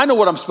advice. I know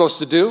what I'm supposed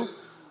to do.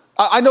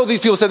 I know these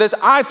people say this.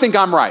 I think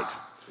I'm right.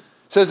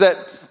 It says that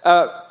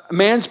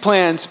man's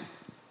plans,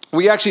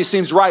 actually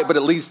seems right, but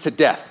it leads to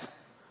death.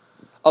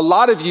 A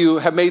lot of you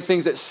have made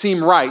things that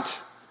seem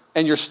right,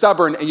 and you're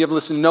stubborn, and you haven't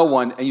listened to no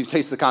one, and you've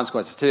tasted the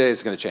consequences. Today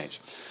it's going to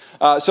change.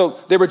 So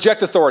they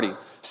reject authority.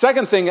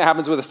 Second thing that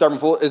happens with a stubborn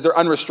fool is they're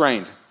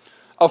unrestrained.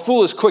 A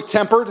fool is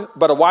quick-tempered,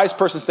 but a wise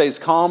person stays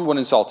calm when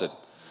insulted.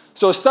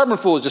 So a stubborn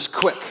fool is just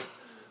quick.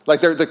 Like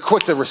they're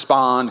quick to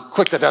respond,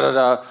 quick to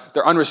da-da-da.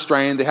 They're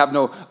unrestrained. They have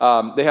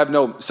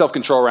no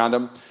self-control around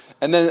them.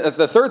 And then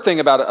the third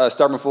thing about a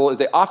stubborn fool is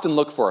they often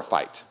look for a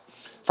fight.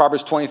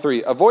 Proverbs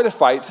 23, avoid a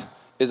fight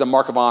is a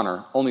mark of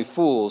honor. Only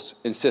fools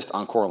insist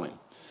on quarreling.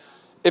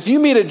 If you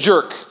meet a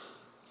jerk,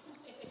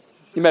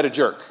 you met a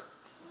jerk.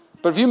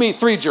 But if you meet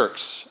 3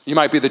 jerks, you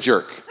might be the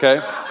jerk,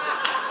 okay?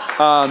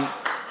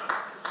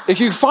 If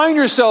you find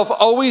yourself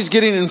always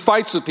getting in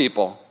fights with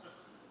people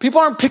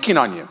aren't picking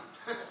on you.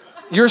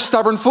 You're a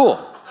stubborn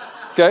fool,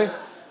 okay?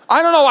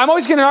 I don't know, I'm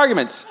always getting in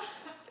arguments.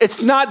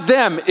 It's not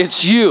them,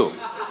 it's you.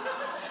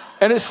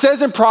 And it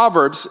says in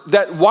Proverbs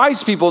that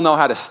wise people know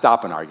how to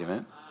stop an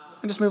argument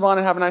and just move on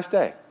and have a nice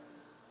day.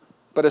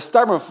 But a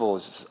stubborn fool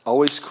is just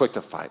always quick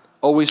to fight,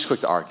 always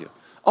quick to argue,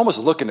 almost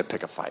looking to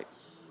pick a fight.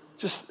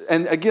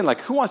 And again, like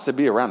who wants to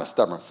be around a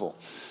stubborn fool?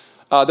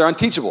 They're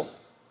unteachable.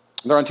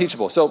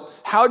 So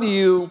how do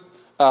you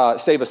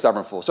save a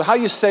stubborn fool? So how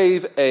you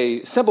save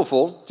a simple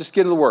fool, just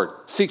get into the word,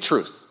 seek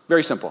truth.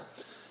 Very simple.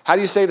 How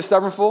do you save a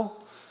stubborn fool?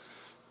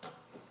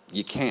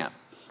 You can't.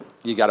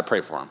 You got to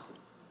pray for him.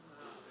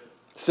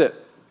 Sit.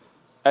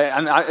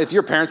 And if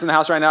your parents in the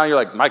house right now, you're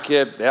like, my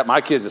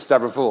kid's a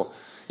stubborn fool.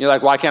 You're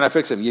like, why can't I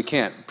fix him? You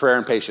can't. Prayer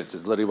and patience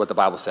is literally what the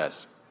Bible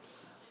says.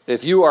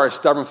 If you are a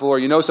stubborn fool or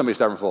you know somebody's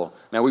stubborn fool,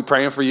 man, we're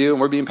praying for you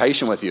and we're being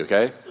patient with you,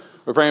 okay?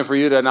 We're praying for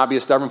you to not be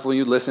a stubborn fool and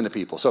you listen to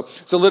people. So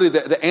literally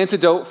the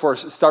antidote for a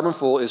stubborn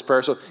fool is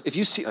prayer. So if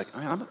you see, like,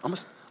 man,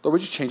 Lord,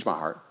 would you change my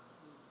heart?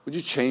 Would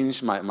you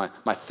change my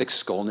thick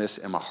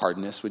skullness and my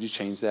hardness? Would you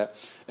change that?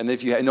 And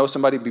if you know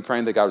somebody, be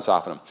praying that God would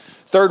soften them.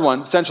 Third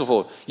one, sensual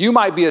fool. You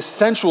might be a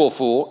sensual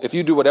fool if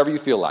you do whatever you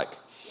feel like.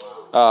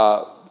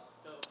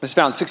 It's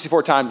found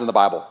 64 times in the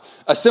Bible.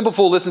 A simple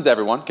fool listens to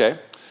everyone, okay?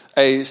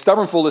 A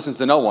stubborn fool listens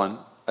to no one.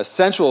 A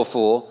sensual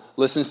fool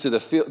listens to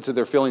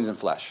their feelings and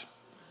flesh.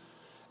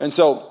 And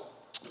so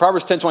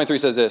Proverbs 10:23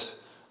 says this,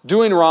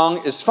 doing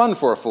wrong is fun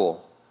for a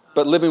fool,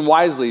 but living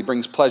wisely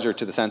brings pleasure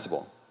to the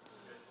sensible.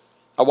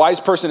 A wise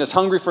person is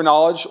hungry for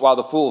knowledge, while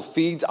the fool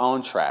feeds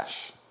on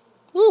trash.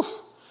 Whew.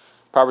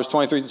 Proverbs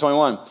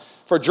 23-21.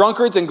 For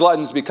drunkards and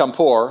gluttons become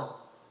poor,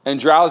 and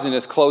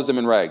drowsiness clothes them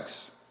in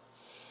rags.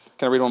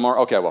 Can I read one more?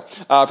 Okay, well.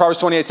 Proverbs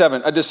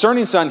 28:7. A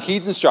discerning son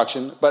heeds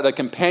instruction, but a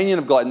companion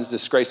of gluttons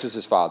disgraces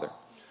his father.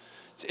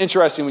 It's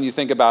interesting when you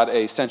think about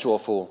a sensual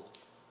fool.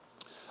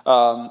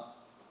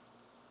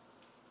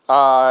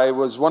 I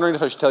was wondering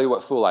if I should tell you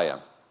what fool I am.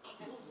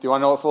 Do you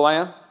want to know what fool I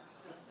am?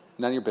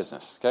 None of your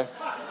business, okay?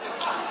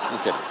 I'm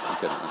kidding.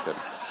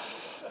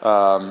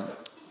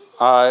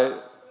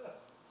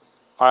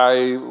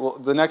 Well,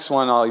 the next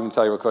one I'll even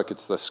tell you real quick.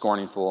 It's the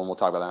scorning fool, and we'll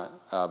talk about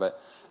that.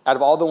 But out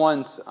of all the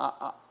ones,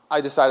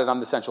 I decided I'm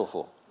the sensual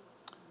fool,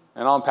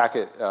 and I'll unpack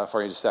it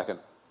for you in just a second.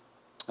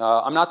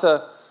 I'm not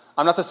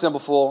the simple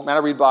fool. Man, I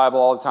read Bible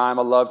all the time.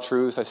 I love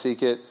truth. I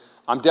seek it.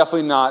 I'm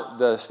definitely not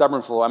the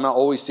stubborn fool. I'm not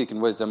always seeking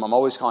wisdom. I'm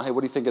always calling, hey,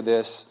 what do you think of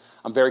this?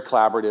 I'm very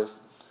collaborative.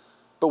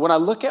 But when I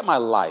look at my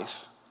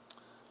life,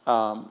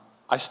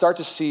 I start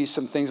to see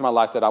some things in my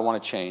life that I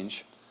want to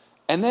change.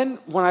 And then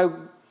when I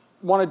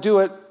want to do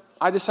it,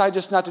 I decide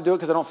just not to do it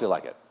because I don't feel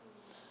like it.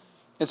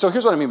 And so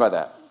here's what I mean by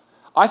that.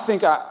 I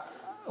think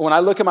when I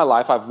look at my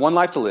life, I have one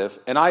life to live,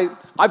 and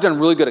I've done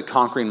really good at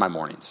conquering my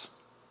mornings.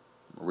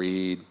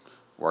 Read,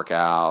 work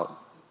out,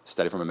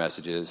 study from my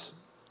messages,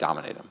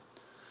 dominate them.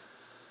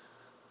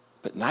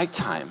 But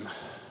nighttime,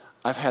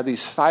 I've had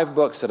these 5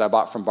 books that I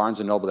bought from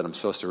Barnes & Noble that I'm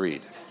supposed to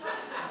read.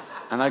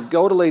 And I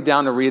go to lay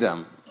down to read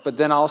them, but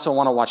then I also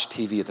want to watch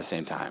TV at the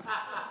same time.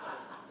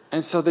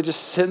 And so they're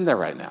just sitting there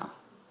right now.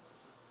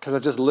 Because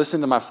I've just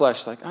listened to my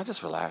flesh, like,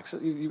 just relax.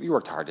 You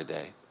worked hard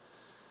today.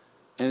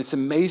 And it's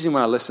amazing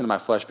when I listen to my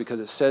flesh because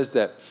it says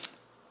that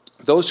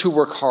those who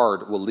work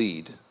hard will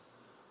lead,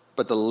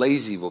 but the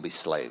lazy will be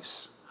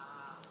slaves.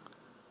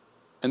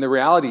 And the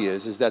reality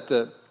is that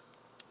the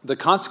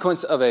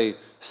consequence of a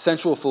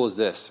sensual fool is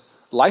this.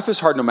 Life is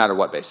hard no matter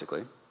what,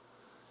 basically.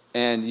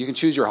 And you can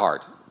choose your hard.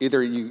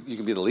 Either you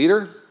can be the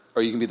leader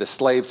or you can be the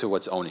slave to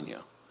what's owning you.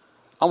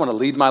 I want to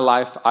lead my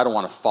life. I don't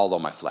want to follow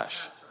my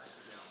flesh.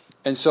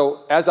 And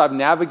so as I've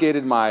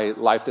navigated my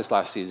life this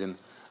last season,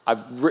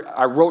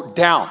 I wrote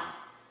down,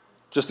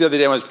 just the other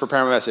day when I was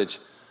preparing my message,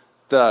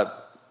 the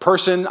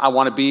person I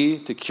want to be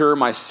to cure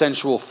my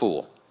sensual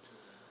fool.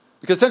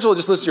 Because sensual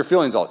just listens to your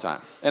feelings all the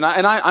time. And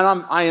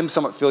I am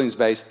somewhat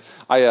feelings-based.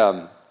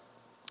 I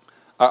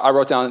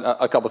wrote down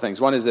a couple things.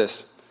 One is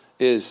this,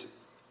 as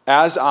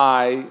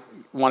I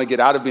want to get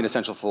out of being a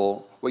sensual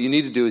fool, what you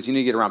need to do is you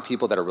need to get around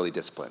people that are really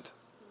disciplined.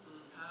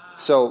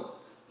 So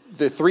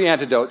the 3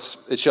 antidotes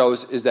it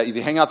shows is that if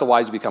you hang out with the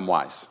wise, you become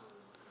wise.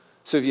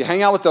 So if you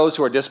hang out with those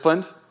who are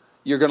disciplined,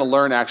 you're going to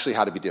learn actually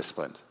how to be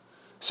disciplined.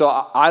 So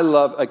I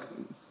love, like,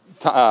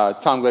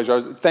 Tom Glazier.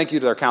 Thank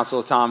you to our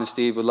council, Tom and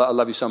Steve. I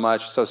love you so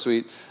much. So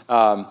sweet.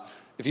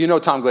 If you know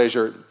Tom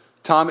Glazier,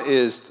 Tom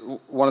is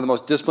one of the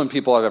most disciplined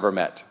people I've ever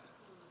met.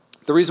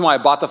 The reason why I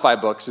bought the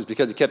 5 books is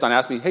because he kept on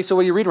asking me, hey, so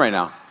what are you reading right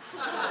now?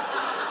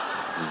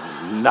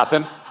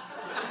 Nothing.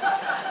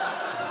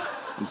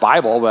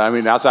 Bible, but I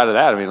mean, outside of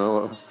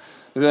that,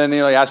 then he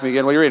asked me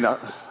again, what are you reading?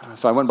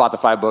 So I went and bought the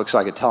 5 books so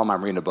I could tell him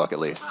I'm reading a book at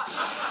least.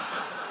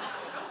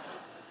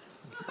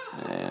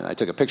 And I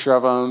took a picture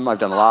of them. I've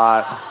done a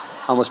lot.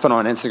 I almost put them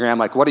on Instagram,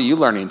 like, what are you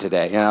learning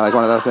today? Like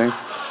one of those things.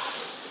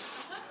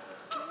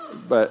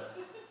 But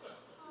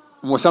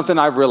something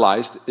I've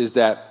realized is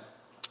that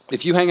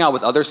if you hang out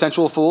with other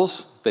sensual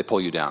fools, they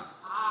pull you down.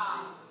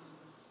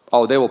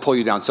 Oh, they will pull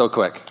you down so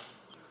quick.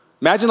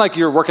 Imagine like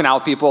you're working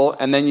out with people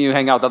and then you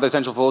hang out with other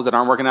sensual fools that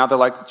aren't working out. They're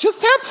like, just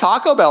have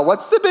Taco Bell.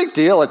 What's the big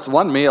deal? It's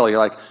one meal. You're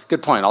like,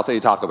 good point. I'll tell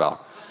you Taco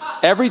Bell.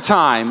 Every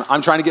time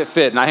I'm trying to get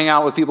fit and I hang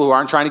out with people who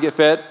aren't trying to get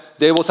fit,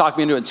 they will talk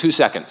me into it in 2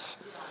 seconds.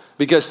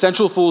 Because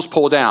sensual fools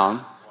pull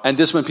down and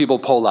disciplined people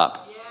pull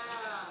up.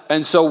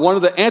 And so one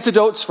of the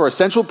antidotes for a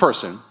sensual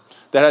person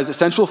that has a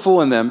sensual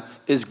fool in them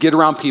is get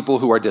around people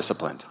who are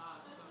disciplined.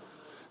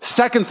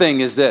 Second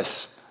thing is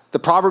this. The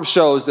proverb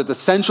shows that the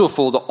sensual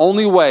fool, the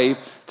only way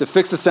to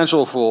fix the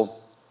sensual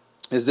fool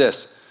is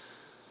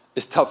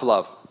tough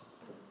love.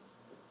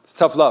 It's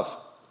tough love.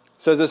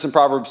 It says this in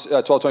Proverbs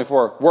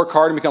 12:24. Work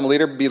hard and become a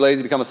leader, be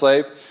lazy, become a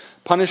slave.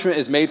 Punishment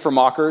is made for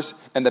mockers,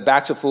 and the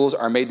backs of fools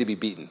are made to be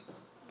beaten.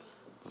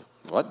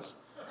 What?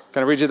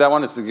 Can I read you that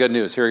one? It's the good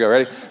news. Here we go.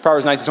 Ready?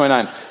 Proverbs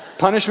 19:29.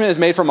 Punishment is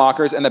made for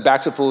mockers, and the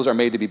backs of fools are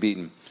made to be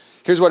beaten.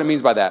 Here's what it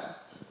means by that.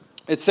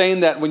 It's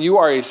saying that when you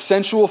are a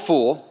sensual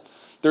fool,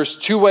 there's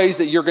 2 ways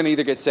that you're going to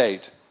either get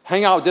saved.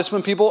 Hang out with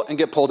disciplined people and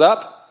get pulled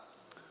up,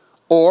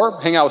 or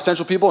hang out with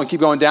sensual people and keep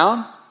going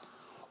down,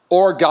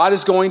 or God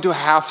is going to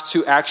have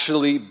to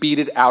actually beat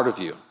it out of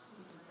you.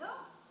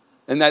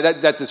 And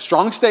that's a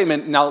strong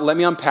statement. Now, let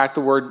me unpack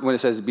the word when it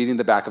says beating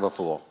the back of a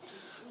fool.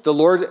 The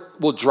Lord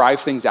will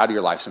drive things out of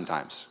your life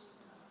sometimes.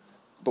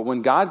 But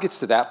when God gets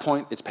to that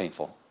point, it's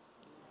painful.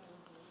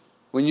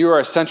 When you are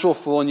a sensual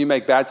fool and you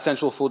make bad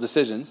sensual fool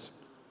decisions,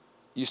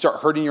 you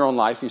start hurting your own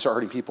life, and you start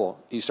hurting people,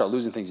 and you start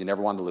losing things you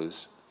never wanted to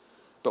lose.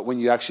 But when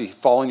you actually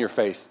fall on your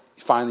face,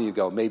 finally you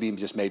go, maybe,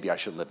 just maybe I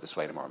shouldn't live this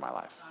way anymore in my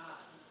life.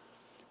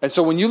 And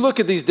so when you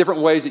look at these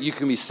different ways that you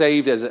can be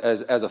saved as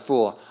a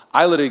fool,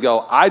 I literally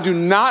go, I do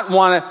not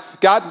want to,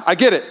 God, I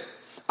get it.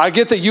 I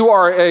get that you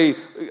are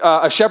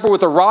a shepherd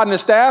with a rod and a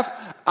staff.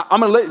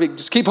 I'm going to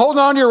just keep holding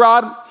on to your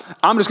rod.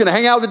 I'm just going to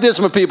hang out with the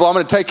disciplined people. I'm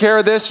going to take care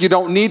of this. You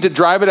don't need to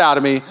drive it out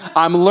of me.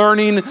 I'm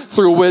learning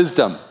through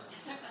wisdom.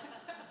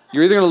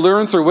 You're either going to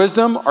learn through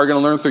wisdom or you're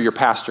going to learn through your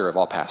pastor of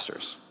all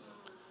pastors.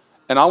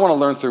 And I want to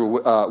learn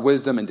through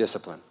wisdom and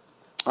discipline.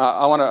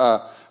 I want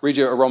to read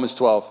you Romans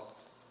 12.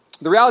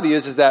 The reality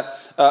is that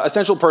a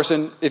sensual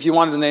person, if you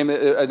wanted to name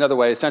it another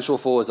way, a sensual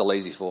fool is a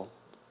lazy fool.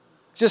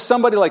 It's just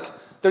somebody like,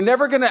 they're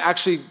never going to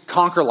actually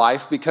conquer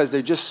life because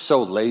they're just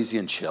so lazy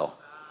and chill.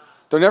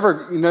 They're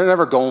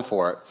never going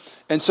for it.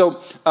 And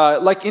so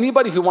like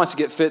anybody who wants to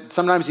get fit,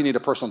 sometimes you need a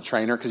personal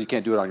trainer because you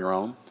can't do it on your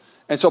own.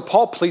 And so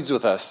Paul pleads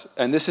with us,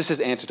 and this is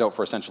his antidote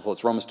for a sensual fool.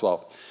 It's Romans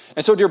 12.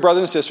 And so, dear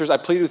brothers and sisters, I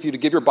plead with you to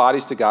give your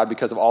bodies to God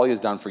because of all he has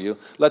done for you.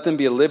 Let them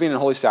be a living and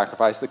holy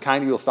sacrifice, the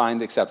kind you will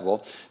find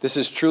acceptable. This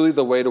is truly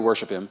the way to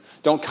worship him.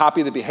 Don't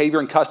copy the behavior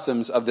and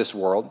customs of this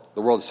world.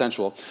 The world is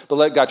sensual. But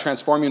let God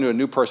transform you into a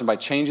new person by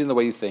changing the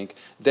way you think.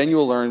 Then you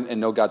will learn and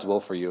know God's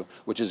will for you,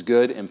 which is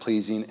good and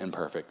pleasing and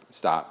perfect.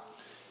 Stop.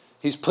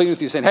 He's pleading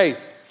with you saying, hey,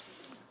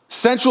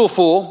 sensual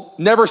fool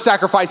never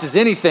sacrifices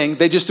anything.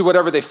 They just do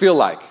whatever they feel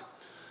like.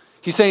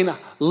 He's saying,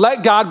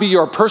 let God be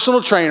your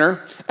personal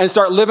trainer and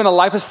start living a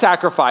life of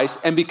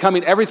sacrifice and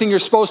becoming everything you're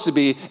supposed to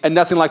be and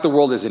nothing like the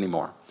world is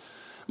anymore.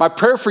 My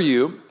prayer for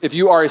you, if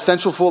you are a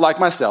sensual fool like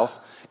myself,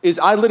 is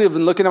I literally have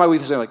been looking at my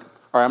weakness and like,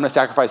 all right, I'm going to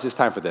sacrifice this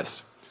time for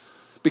this.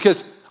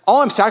 Because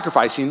all I'm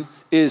sacrificing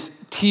is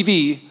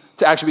TV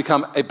to actually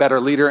become a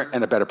better leader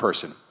and a better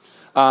person.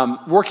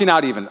 Working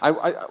out even. I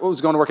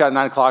was going to work out at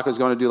 9 o'clock. I was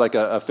going to do like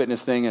a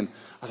fitness thing. And I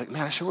was like,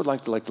 man, I sure would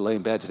like to lay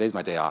in bed. Today's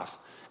my day off.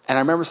 And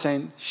I remember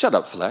saying, shut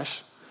up,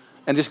 flesh.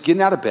 And just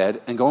getting out of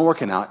bed and going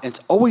working out. And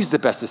it's always the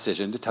best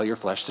decision to tell your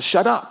flesh to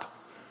shut up.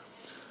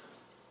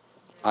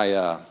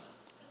 I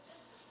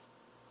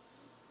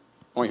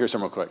want to hear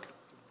something real quick.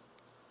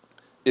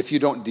 If you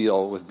don't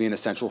deal with being a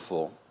sensual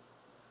fool,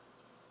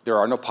 there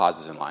are no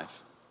pauses in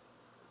life.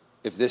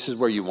 If this is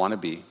where you want to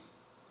be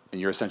and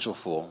you're a sensual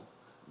fool,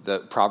 the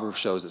proverb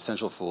shows that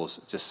sensual fools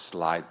just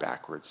slide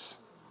backwards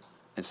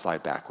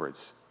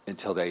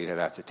until they either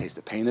have to taste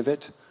the pain of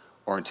it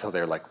or until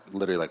they're like,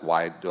 literally like,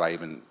 why do I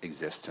even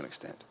exist to an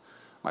extent?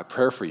 My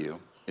prayer for you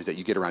is that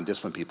you get around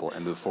disciplined people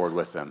and move forward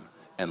with them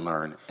and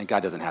learn, and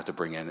God doesn't have to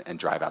bring in and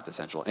drive out the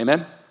sensual.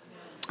 Amen?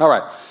 All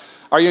right.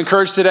 Are you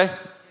encouraged today?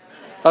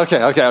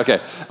 Okay.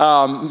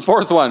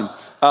 Fourth one.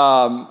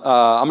 I'm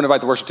going to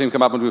invite the worship team to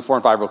come up and do 4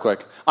 and 5 real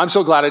quick. I'm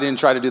so glad I didn't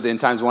try to do the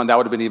end times one. That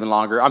would have been even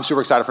longer. I'm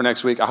super excited for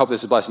next week. I hope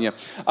this is blessing you.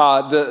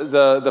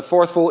 The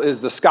fourth fool is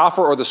the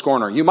scoffer or the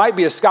scorner. You might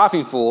be a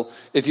scoffing fool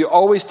if you're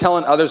always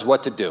telling others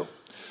what to do.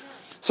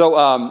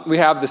 So we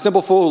have the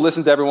simple fool who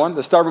listens to everyone,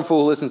 the stubborn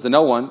fool who listens to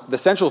no one, the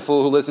sensual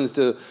fool who listens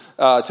to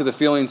the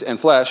feelings and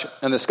flesh,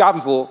 and the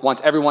scoffing fool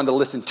wants everyone to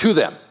listen to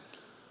them.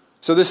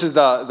 So this is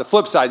the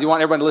flip side. You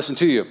want everyone to listen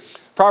to you.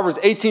 Proverbs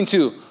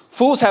 18:2,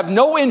 fools have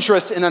no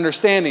interest in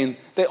understanding.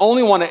 They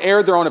only want to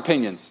air their own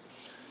opinions.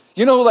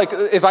 You know, like,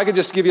 if I could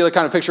just give you the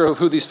kind of picture of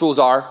who these fools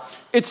are,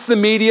 it's the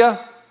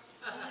media,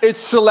 it's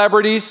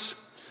celebrities.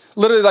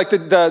 Literally, like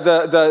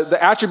the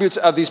attributes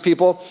of these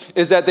people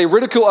is that they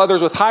ridicule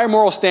others with high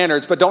moral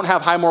standards, but don't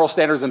have high moral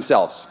standards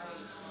themselves.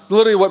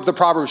 Literally what the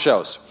proverb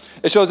shows.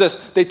 It shows this: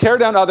 they tear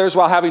down others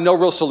while having no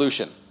real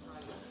solution.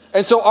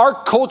 And so our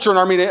culture in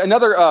our media,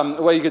 another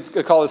way you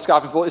could call it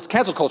scoffing fool, it's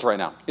cancel culture right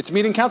now. It's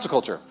meeting cancel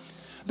culture.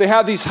 They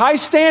have these high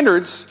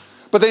standards,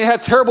 but they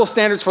have terrible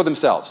standards for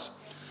themselves.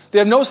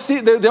 They don't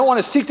want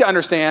to seek to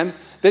understand.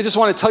 They just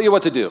want to tell you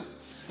what to do.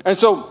 And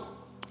so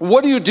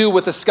what do you do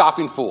with a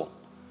scoffing fool?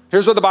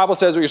 Here's what the Bible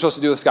says what you're supposed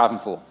to do with a scoffing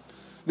fool.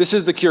 This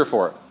is the cure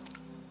for it.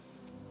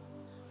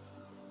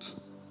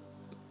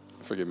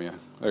 Forgive me.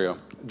 There you go.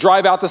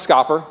 Drive out the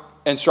scoffer,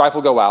 and strife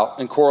will go out,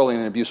 and quarreling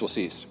and abuse will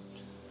cease.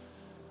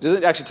 It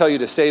doesn't actually tell you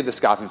to save the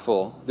scoffing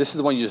fool. This is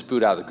the one you just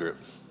boot out of the group.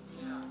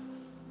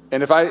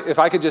 And if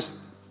I could just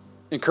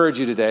encourage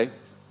you today,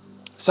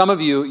 some of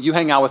you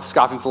hang out with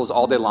scoffing fools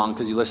all day long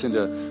because you listen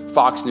to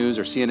Fox News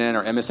or CNN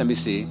or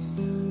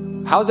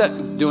MSNBC. How's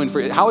that doing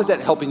for you? How is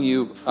that helping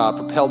you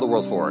propel the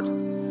world forward?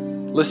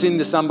 Listening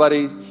to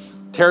somebody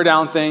tear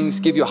down things,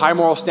 give you a high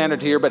moral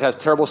standard here, but has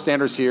terrible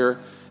standards here.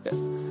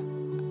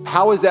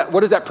 How is that?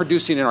 What is that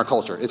producing in our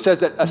culture? It says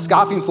that a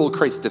scoffing fool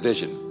creates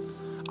division.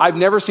 I've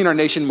never seen our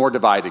nation more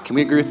divided. Can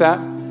we agree with that?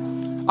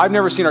 I've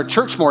never seen our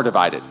church more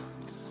divided.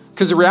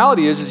 Because the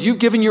reality is you've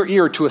given your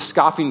ear to a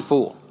scoffing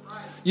fool.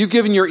 You've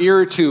given your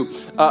ear to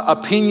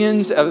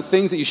opinions of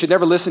things that you should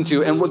never listen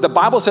to. And what the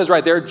Bible says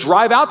right there,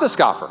 drive out the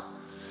scoffer.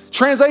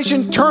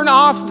 Translation, turn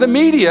off the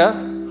media,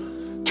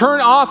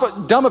 turn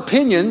off dumb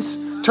opinions,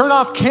 turn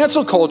off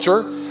cancel culture,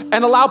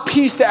 and allow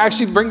peace to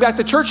actually bring back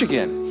the church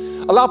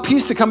again. Allow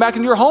peace to come back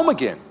into your home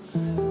again.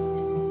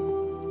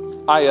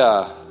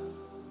 I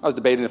was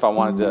debating if I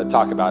wanted to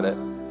talk about it.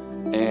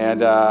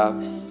 And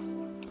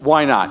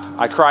why not?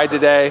 I cried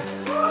today.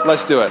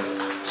 Let's do it.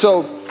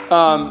 So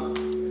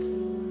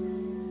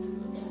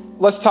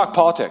let's talk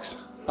politics.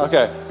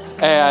 Okay.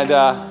 And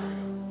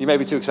you may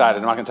be too excited.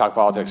 I'm not going to talk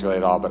politics really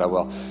at all, but I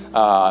will.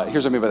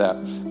 Here's what I mean by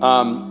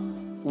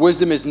that.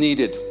 Wisdom is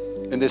needed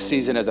in this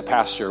season as a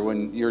pastor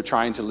when you're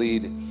trying to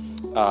lead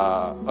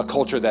a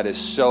culture that is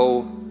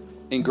so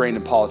ingrained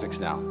in politics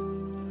now.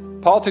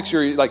 Politics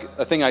are like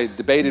a thing I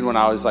debated when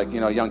I was like,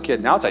 a young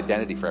kid. Now it's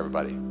identity for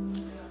everybody.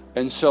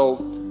 And so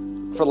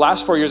for the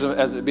last 4 years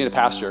as being a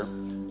pastor,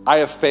 I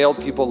have failed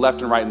people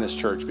left and right in this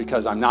church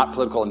because I'm not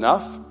political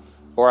enough,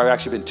 or I've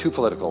actually been too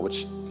political,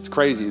 which is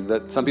crazy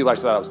that some people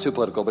actually thought I was too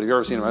political. But if you've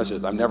ever seen my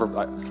messages, I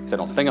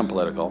don't think I'm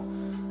political.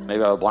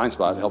 Maybe I have a blind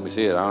spot. Help me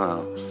see it. I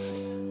don't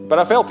know. But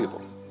I fail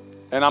people.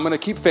 And I'm going to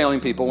keep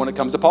failing people when it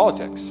comes to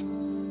politics.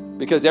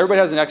 Because everybody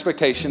has an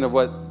expectation of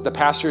what the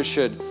pastors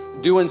should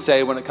do and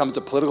say when it comes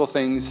to political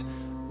things.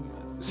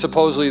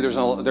 Supposedly there's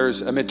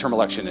a midterm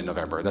election in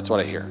November. That's what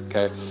I hear,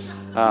 okay?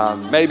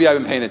 Maybe I've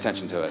been paying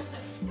attention to it.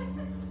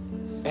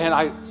 And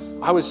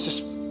I was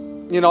just,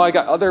 I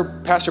got other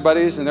pastor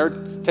buddies and they're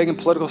taking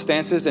political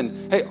stances,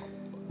 and hey,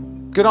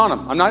 good on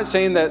them. I'm not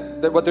saying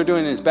that what they're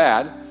doing is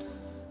bad,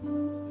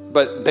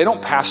 but they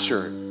don't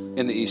pastor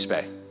in the East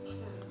Bay.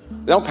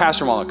 They don't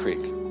pastor in Walnut Creek.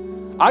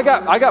 I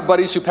got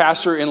buddies who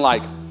pastor in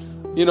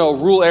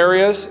rural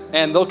areas,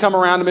 and they'll come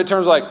around to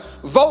midterms like,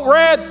 vote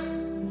red.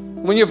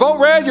 When you vote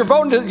red, you're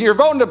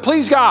voting to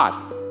please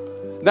God.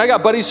 And I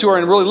got buddies who are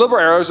in really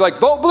liberal areas like,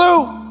 vote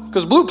blue,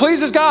 because blue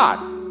pleases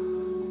God.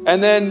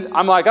 And then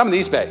I'm like, I'm in the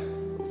East Bay.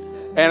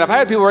 And I've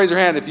had people raise their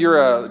hand, if you're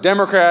a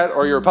Democrat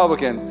or you're a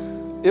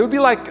Republican, it would be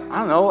like, I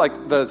don't know, like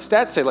the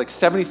stats say like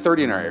 70-30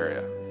 in our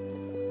area.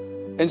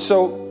 And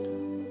so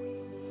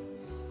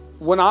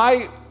when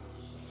I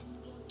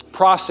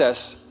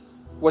process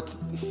what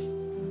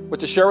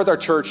to share with our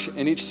church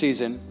in each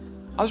season,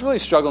 I was really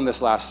struggling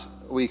this last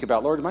week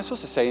about, Lord, am I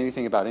supposed to say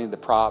anything about any of the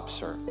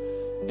props or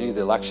any of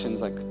the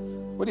elections? Like,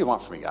 what do you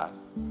want from me, God?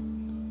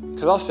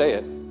 Because I'll say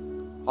it.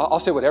 I'll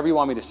say whatever you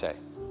want me to say.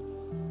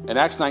 And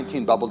Acts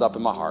 19 bubbled up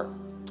in my heart.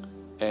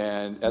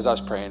 And as I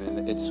was praying,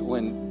 and it's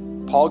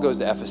when Paul goes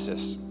to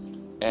Ephesus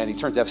and he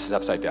turns Ephesus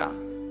upside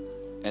down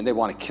and they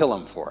want to kill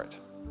him for it.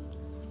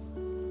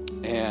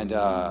 And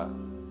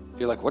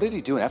you're like, what did he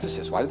do in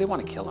Ephesus? Why did they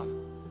want to kill him?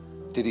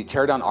 Did he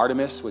tear down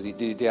Artemis?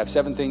 Did he have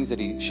 7 things that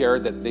he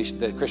shared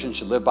that Christians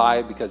should live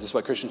by because this is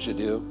what Christians should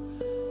do?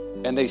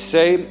 And they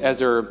say, as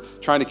they're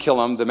trying to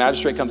kill him, the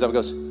magistrate comes up and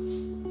goes,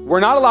 we're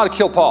not allowed to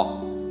kill Paul.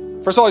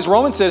 First of all, he's a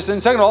Roman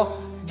citizen. Second of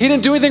all, he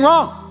didn't do anything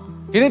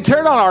wrong. He didn't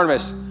tear down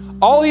Artemis.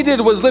 All he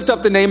did was lift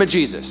up the name of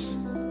Jesus.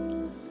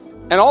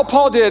 And all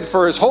Paul did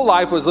for his whole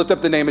life was lift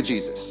up the name of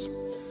Jesus.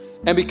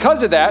 And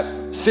because of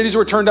that, cities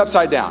were turned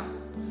upside down.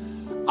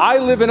 I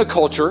live in a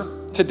culture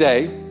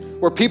today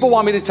where people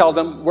want me to tell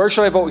them, where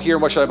should I vote here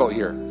and what should I vote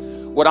here?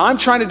 What I'm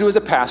trying to do as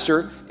a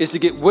pastor is to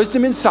get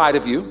wisdom inside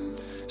of you,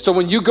 so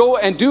when you go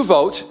and do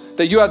vote,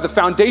 that you have the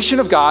foundation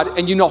of God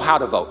and you know how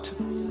to vote.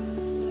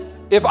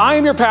 If I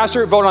am your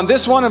pastor, vote on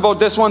this one and vote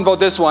this one, vote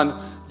this one,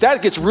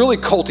 that gets really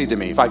culty to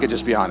me, if I could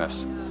just be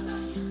honest.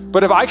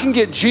 But if I can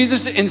get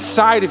Jesus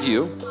inside of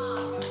you,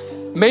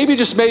 maybe,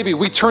 just maybe,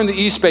 we turn the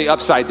East Bay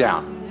upside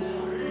down.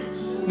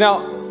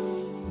 Now,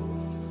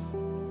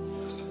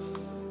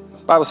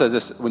 Bible says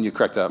this when you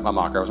correct a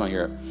mocker. I was want to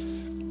hear it.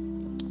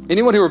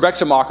 Anyone who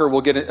rebukes a mocker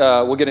will get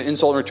an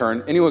insult in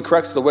return. Anyone who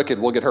corrects the wicked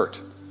will get hurt.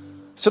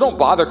 So don't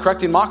bother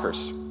correcting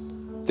mockers.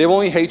 They will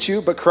only hate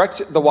you, but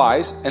correct the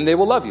wise, and they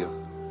will love you.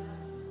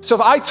 So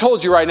if I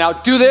told you right now,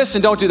 do this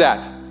and don't do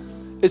that,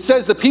 it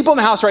says the people in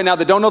the house right now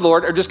that don't know the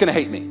Lord are just going to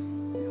hate me.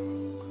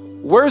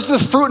 Where's the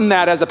fruit in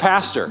that as a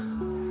pastor?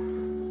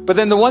 But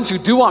then the ones who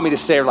do want me to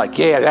say are like,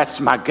 yeah, that's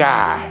my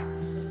guy.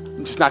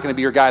 I'm just not going to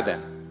be your guy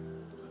then.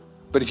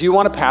 But if you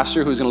want a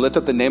pastor who's going to lift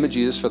up the name of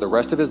Jesus for the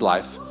rest of his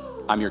life,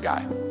 I'm your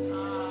guy.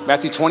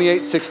 Matthew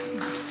 28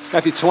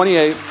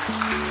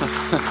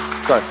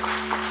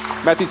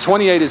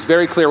 is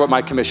very clear what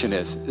my commission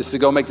is. It's to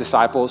go make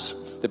disciples,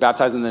 to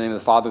baptize in the name of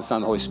the Father, the Son,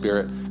 and the Holy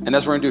Spirit. And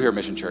that's what we're going to do here at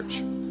Mission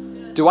Church.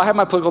 Do I have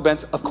my political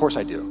bents? Of course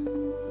I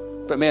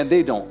do. But man,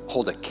 they don't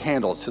hold a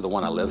candle to the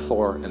one I live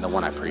for and the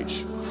one I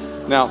preach.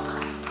 Now,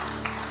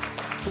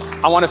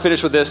 I want to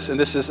finish with this, and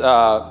this is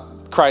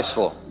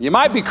Christful. You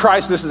might be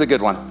Christ. This is a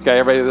good one. Okay,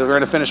 everybody, we're going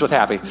to finish with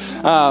happy.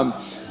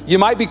 You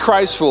might be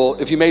Christful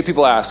if you made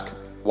people ask,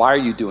 why are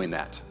you doing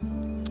that?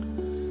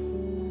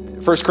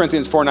 1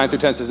 Corinthians 4:9-10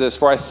 says this,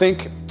 for I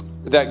think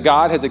that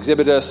God has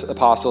exhibited us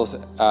apostles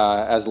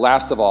as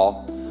last of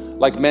all,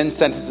 like men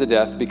sentenced to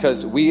death,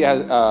 because we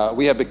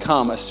have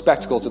become a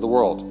spectacle to the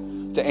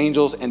world, to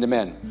angels and to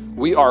men.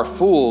 We are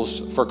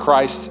fools for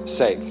Christ's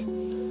sake.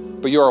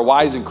 But you are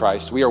wise in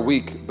Christ. We are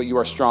weak, but you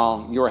are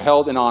strong. You are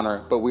held in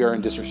honor, but we are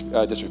in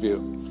disrepute.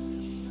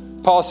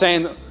 Paul is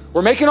saying,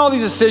 we're making all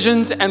these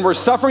decisions and we're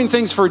suffering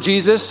things for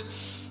Jesus,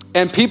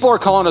 and people are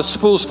calling us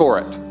fools for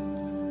it.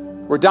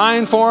 We're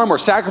dying for him, we're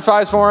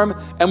sacrificing for him,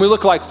 and we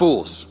look like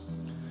fools.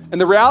 And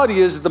the reality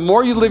is, the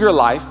more you live your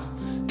life,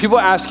 people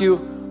ask you,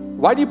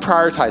 why do you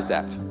prioritize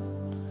that?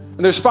 And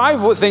there's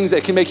 5 things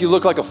that can make you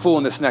look like a fool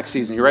in this next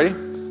season. You ready?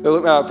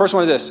 First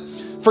one is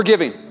this: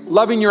 forgiving,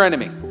 loving your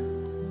enemy.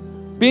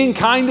 Being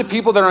kind to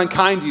people that are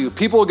unkind to you.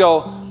 People will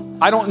go,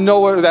 I don't know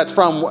where that's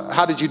from.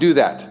 How did you do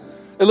that?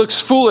 It looks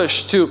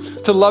foolish to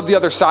love the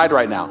other side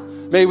right now.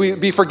 May we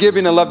be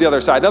forgiving and love the other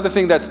side. Another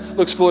thing that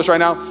looks foolish right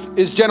now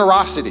is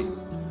generosity.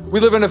 We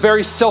live in a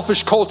very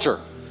selfish culture.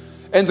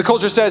 And the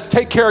culture says,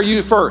 take care of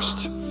you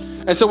first.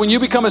 And so when you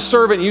become a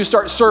servant and you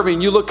start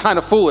serving, you look kind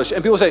of foolish.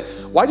 And people say,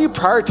 why do you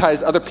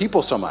prioritize other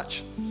people so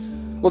much?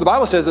 Well, the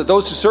Bible says that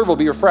those who serve will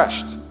be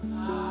refreshed.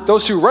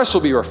 Those who rest will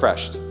be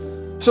refreshed.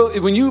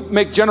 So when you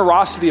make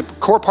generosity a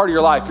core part of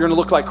your life, you're going to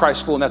look like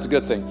Christ's fool, and that's a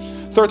good thing.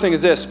 Third thing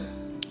is this: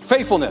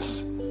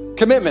 faithfulness,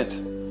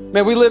 commitment.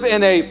 Man, we live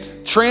in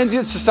a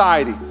transient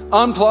society.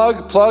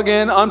 Unplug, plug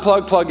in,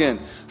 unplug, plug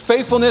in.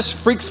 Faithfulness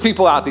freaks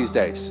people out these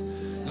days.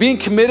 Being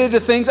committed to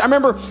things. I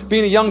remember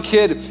being a young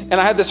kid, and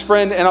I had this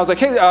friend, and I was like,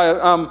 hey,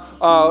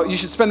 you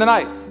should spend the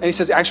night. And he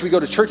says, actually, we go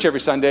to church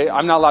every Sunday.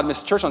 I'm not allowed to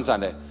miss church on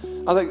Sunday.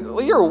 I was like,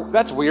 well,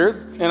 that's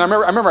weird. And I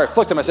remember I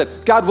flicked him. I said,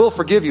 God will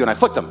forgive you. And I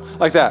flicked him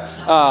like that.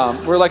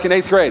 We're like in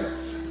 8th grade.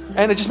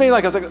 And it just made me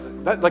I was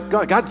like,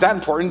 God's that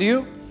important to you?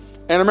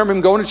 And I remember him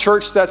going to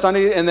church that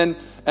Sunday. And then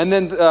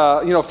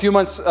a few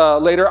months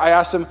later, I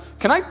asked him,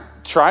 can I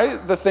try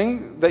the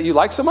thing that you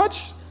like so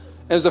much?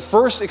 And it was the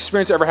first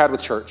experience I ever had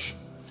with church.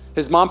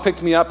 His mom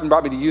picked me up and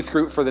brought me to youth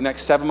group for the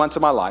next 7 months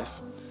of my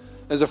life.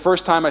 It was the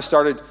first time I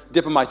started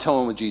dipping my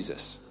toe in with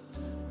Jesus.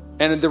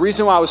 And the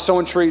reason why I was so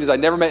intrigued is I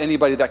never met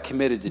anybody that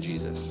committed to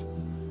Jesus.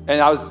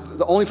 And I was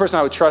the only person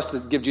I would trust to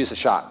give Jesus a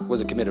shot was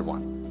a committed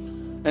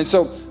one. And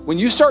so when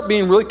you start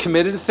being really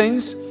committed to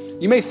things,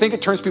 you may think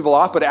it turns people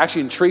off, but it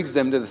actually intrigues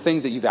them to the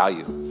things that you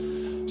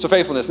value. So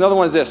faithfulness. Another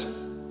one is this: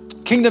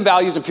 kingdom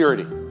values and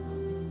purity.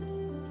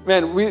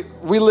 Man,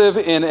 we live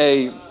in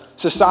a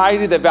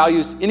society that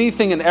values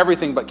anything and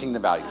everything but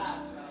kingdom values.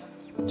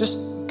 Just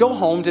go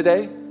home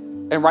today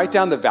and write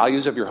down the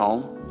values of your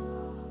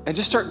home and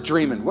just start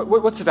dreaming.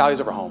 What's the values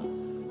of our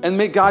home? And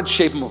may God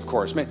shape them, of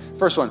course.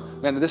 First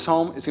one, man, this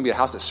home is going to be a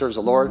house that serves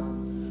the Lord.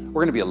 We're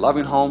going to be a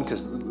loving home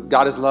because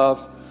God is love.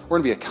 We're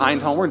going to be a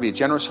kind home. We're going to be a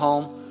generous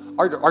home.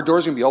 Our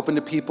doors are going to be open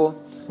to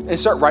people. And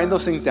start writing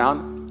those things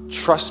down.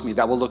 Trust me,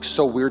 that will look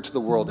so weird to the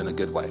world in a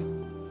good way.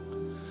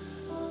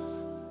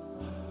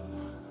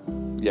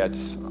 Yeah,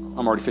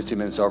 I'm already 15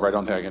 minutes over. I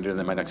don't think I can do it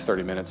in my next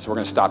 30 minutes. So we're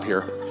going to stop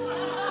here.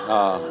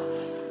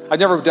 I've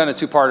never done a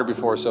two-parter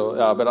before,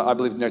 but I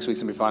believe next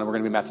week's going to be fun. We're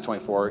going to be Matthew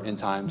 24 end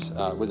times.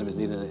 Wisdom is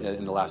needed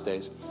in the last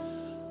days.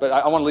 But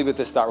I want to leave with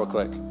this thought real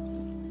quick.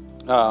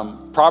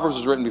 Proverbs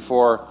was written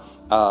before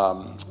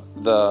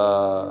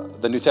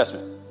the New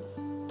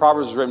Testament.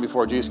 Proverbs was written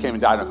before Jesus came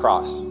and died on a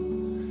cross.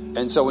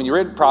 And so when you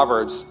read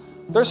Proverbs,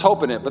 there's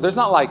hope in it, but there's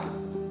not like,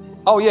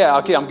 oh yeah,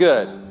 okay, I'm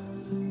good.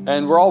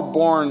 And we're all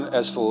born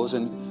as fools.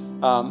 And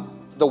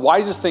the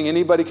wisest thing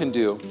anybody can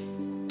do,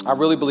 I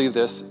really believe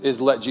this,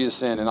 is let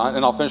Jesus in. And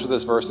I'll finish with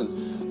this verse.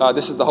 And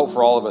this is the hope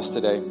for all of us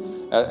today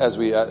as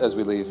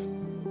we leave.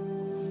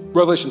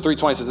 Revelation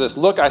 3:20 says this,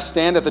 "Look, I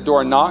stand at the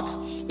door and knock.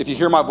 If you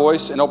hear my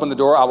voice and open the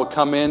door, I will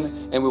come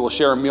in and we will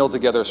share a meal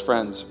together as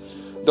friends.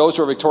 Those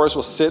who are victorious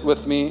will sit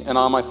with me and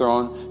on my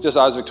throne, just as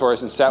I was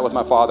victorious and sat with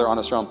my Father on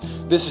his throne."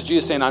 This is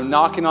Jesus saying, I'm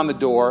knocking on the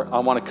door. I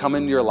want to come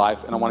into your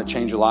life and I want to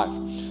change your life.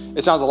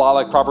 It sounds a lot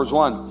like Proverbs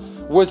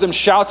 1. Wisdom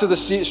shouts at the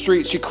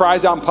streets. She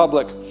cries out in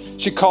public.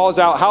 She calls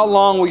out, how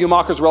long will you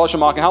mockers relish in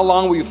mocking? How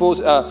long will you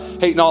fools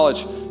hate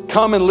knowledge?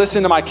 Come and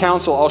listen to my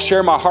counsel. I'll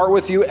share my heart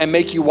with you and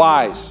make you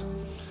wise.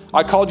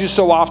 I called you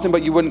so often,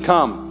 but you wouldn't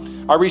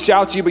come. I reached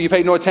out to you, but you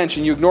paid no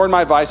attention. You ignored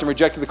my advice and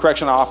rejected the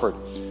correction I offered.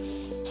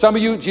 Some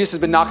of you, Jesus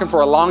has been knocking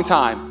for a long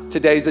time.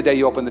 Today's the day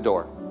you open the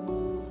door.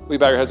 Will you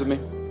bow your heads with me?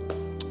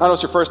 I know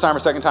it's your first time or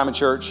second time in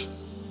church,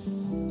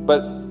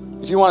 but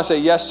if you want to say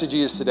yes to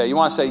Jesus today, you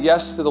want to say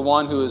yes to the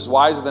one who is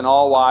wiser than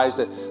all wise,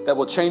 that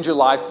will change your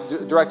life,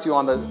 direct you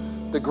on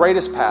the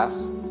greatest path.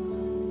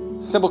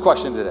 Simple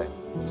question today.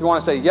 If you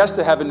want to say yes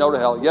to heaven, no to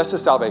hell, yes to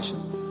salvation,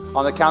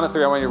 on the count of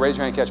three, I want you to raise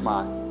your hand and catch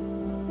my eye.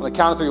 On the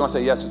count of three, you want to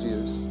say yes to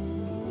Jesus.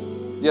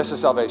 Yes to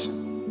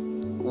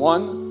salvation.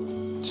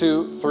 1,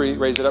 2, 3,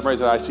 raise it up,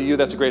 raise it up. I see you,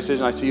 that's a great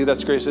decision. I see you,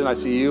 that's a great decision. I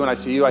see you, and I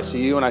see you, I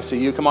see you, and I see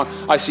you. Come on.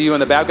 I see you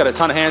in the back. I've got a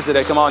ton of hands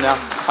today. Come on now.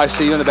 I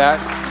see you in the back.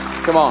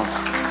 Come on.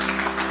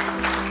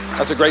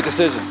 That's a great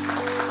decision.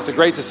 That's a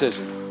great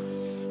decision.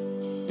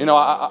 You know,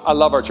 I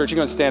love our church. You're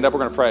going to stand up. We're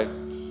going to pray.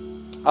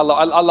 I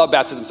love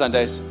baptism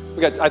Sundays.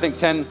 We got, I think,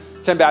 10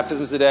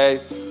 baptisms today.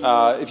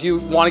 If you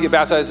want to get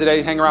baptized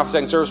today, hang around for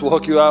second service. We'll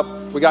hook you up.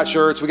 We got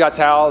shirts. We got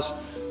towels.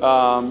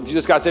 If you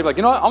just got saved, like,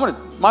 you know what?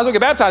 Might as well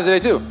get baptized today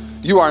too.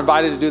 You are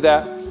invited to do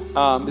that.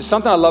 There's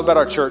something I love about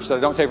our church that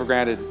I don't take for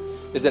granted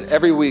is that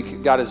every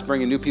week God is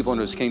bringing new people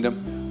into his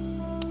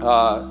kingdom.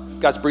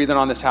 God's breathing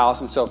on this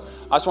house. And so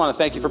I just want to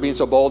thank you for being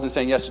so bold and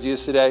saying yes to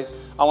Jesus today.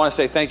 I want to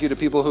say thank you to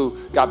people who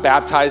got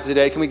baptized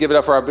today. Can we give it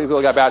up for our people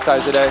who got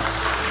baptized today?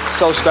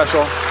 So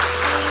special.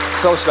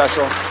 So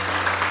special.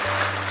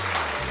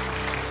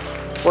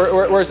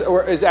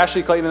 Where is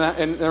Ashley Clayton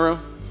in the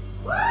room?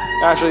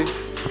 Ashley,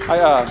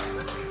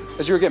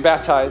 as you were getting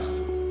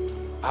baptized,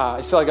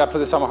 I feel like God put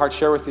this on my heart to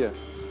share with you.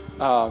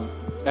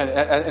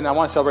 And I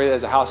want to celebrate it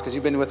as a house because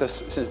you've been with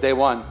us since day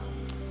one.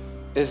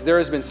 There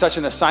has been such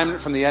an assignment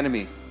from the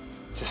enemy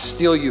to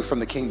steal you from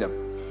the kingdom.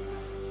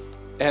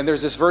 And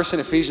there's this verse in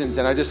Ephesians,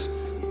 and I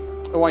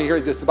want you to hear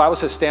it. The Bible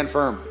says, stand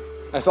firm.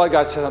 And I feel like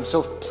God says, I'm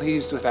so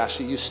pleased with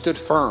Ashley. You stood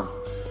firm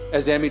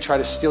as the enemy tried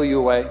to steal you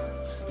away.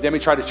 As the enemy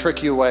tried to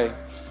trick you away.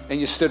 And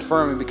you stood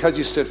firm, and because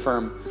you stood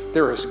firm,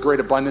 there is great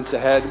abundance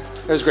ahead.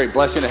 There's great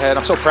blessing ahead.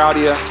 I'm so proud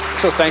of you. I'm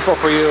so thankful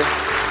for you.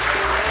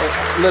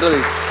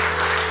 Literally,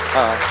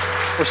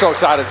 we're so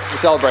excited to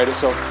celebrate it.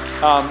 So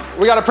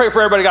we got to pray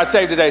for everybody who got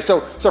saved today.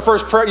 So it's our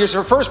first prayer.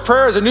 Your first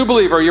prayer as a new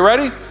believer. Are you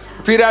ready?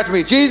 Repeat after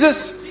me.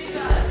 Jesus,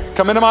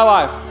 come into my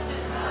life.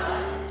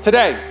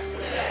 Today,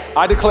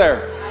 I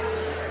declare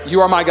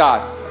you are my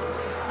God.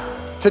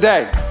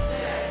 Today,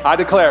 I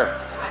declare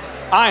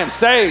I am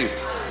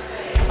saved.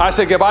 I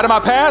say goodbye to my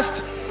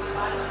past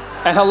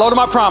and hello to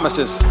my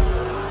promises.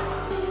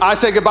 I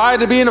say goodbye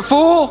to being a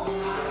fool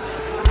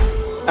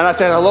and I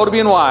say hello to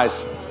being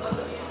wise.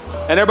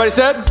 And everybody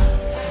said,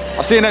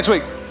 I'll see you next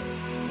week.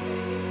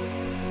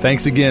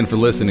 Thanks again for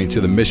listening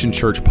to the Mission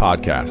Church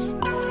podcast.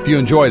 If you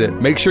enjoyed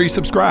it, make sure you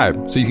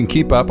subscribe so you can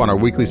keep up on our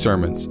weekly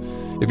sermons.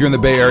 If you're in the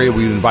Bay Area,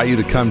 we invite you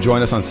to come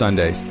join us on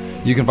Sundays.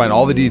 You can find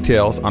all the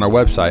details on our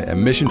website at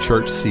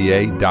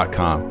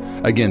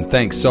missionchurchca.com. Again,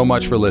 thanks so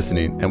much for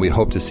listening, and we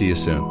hope to see you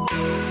soon.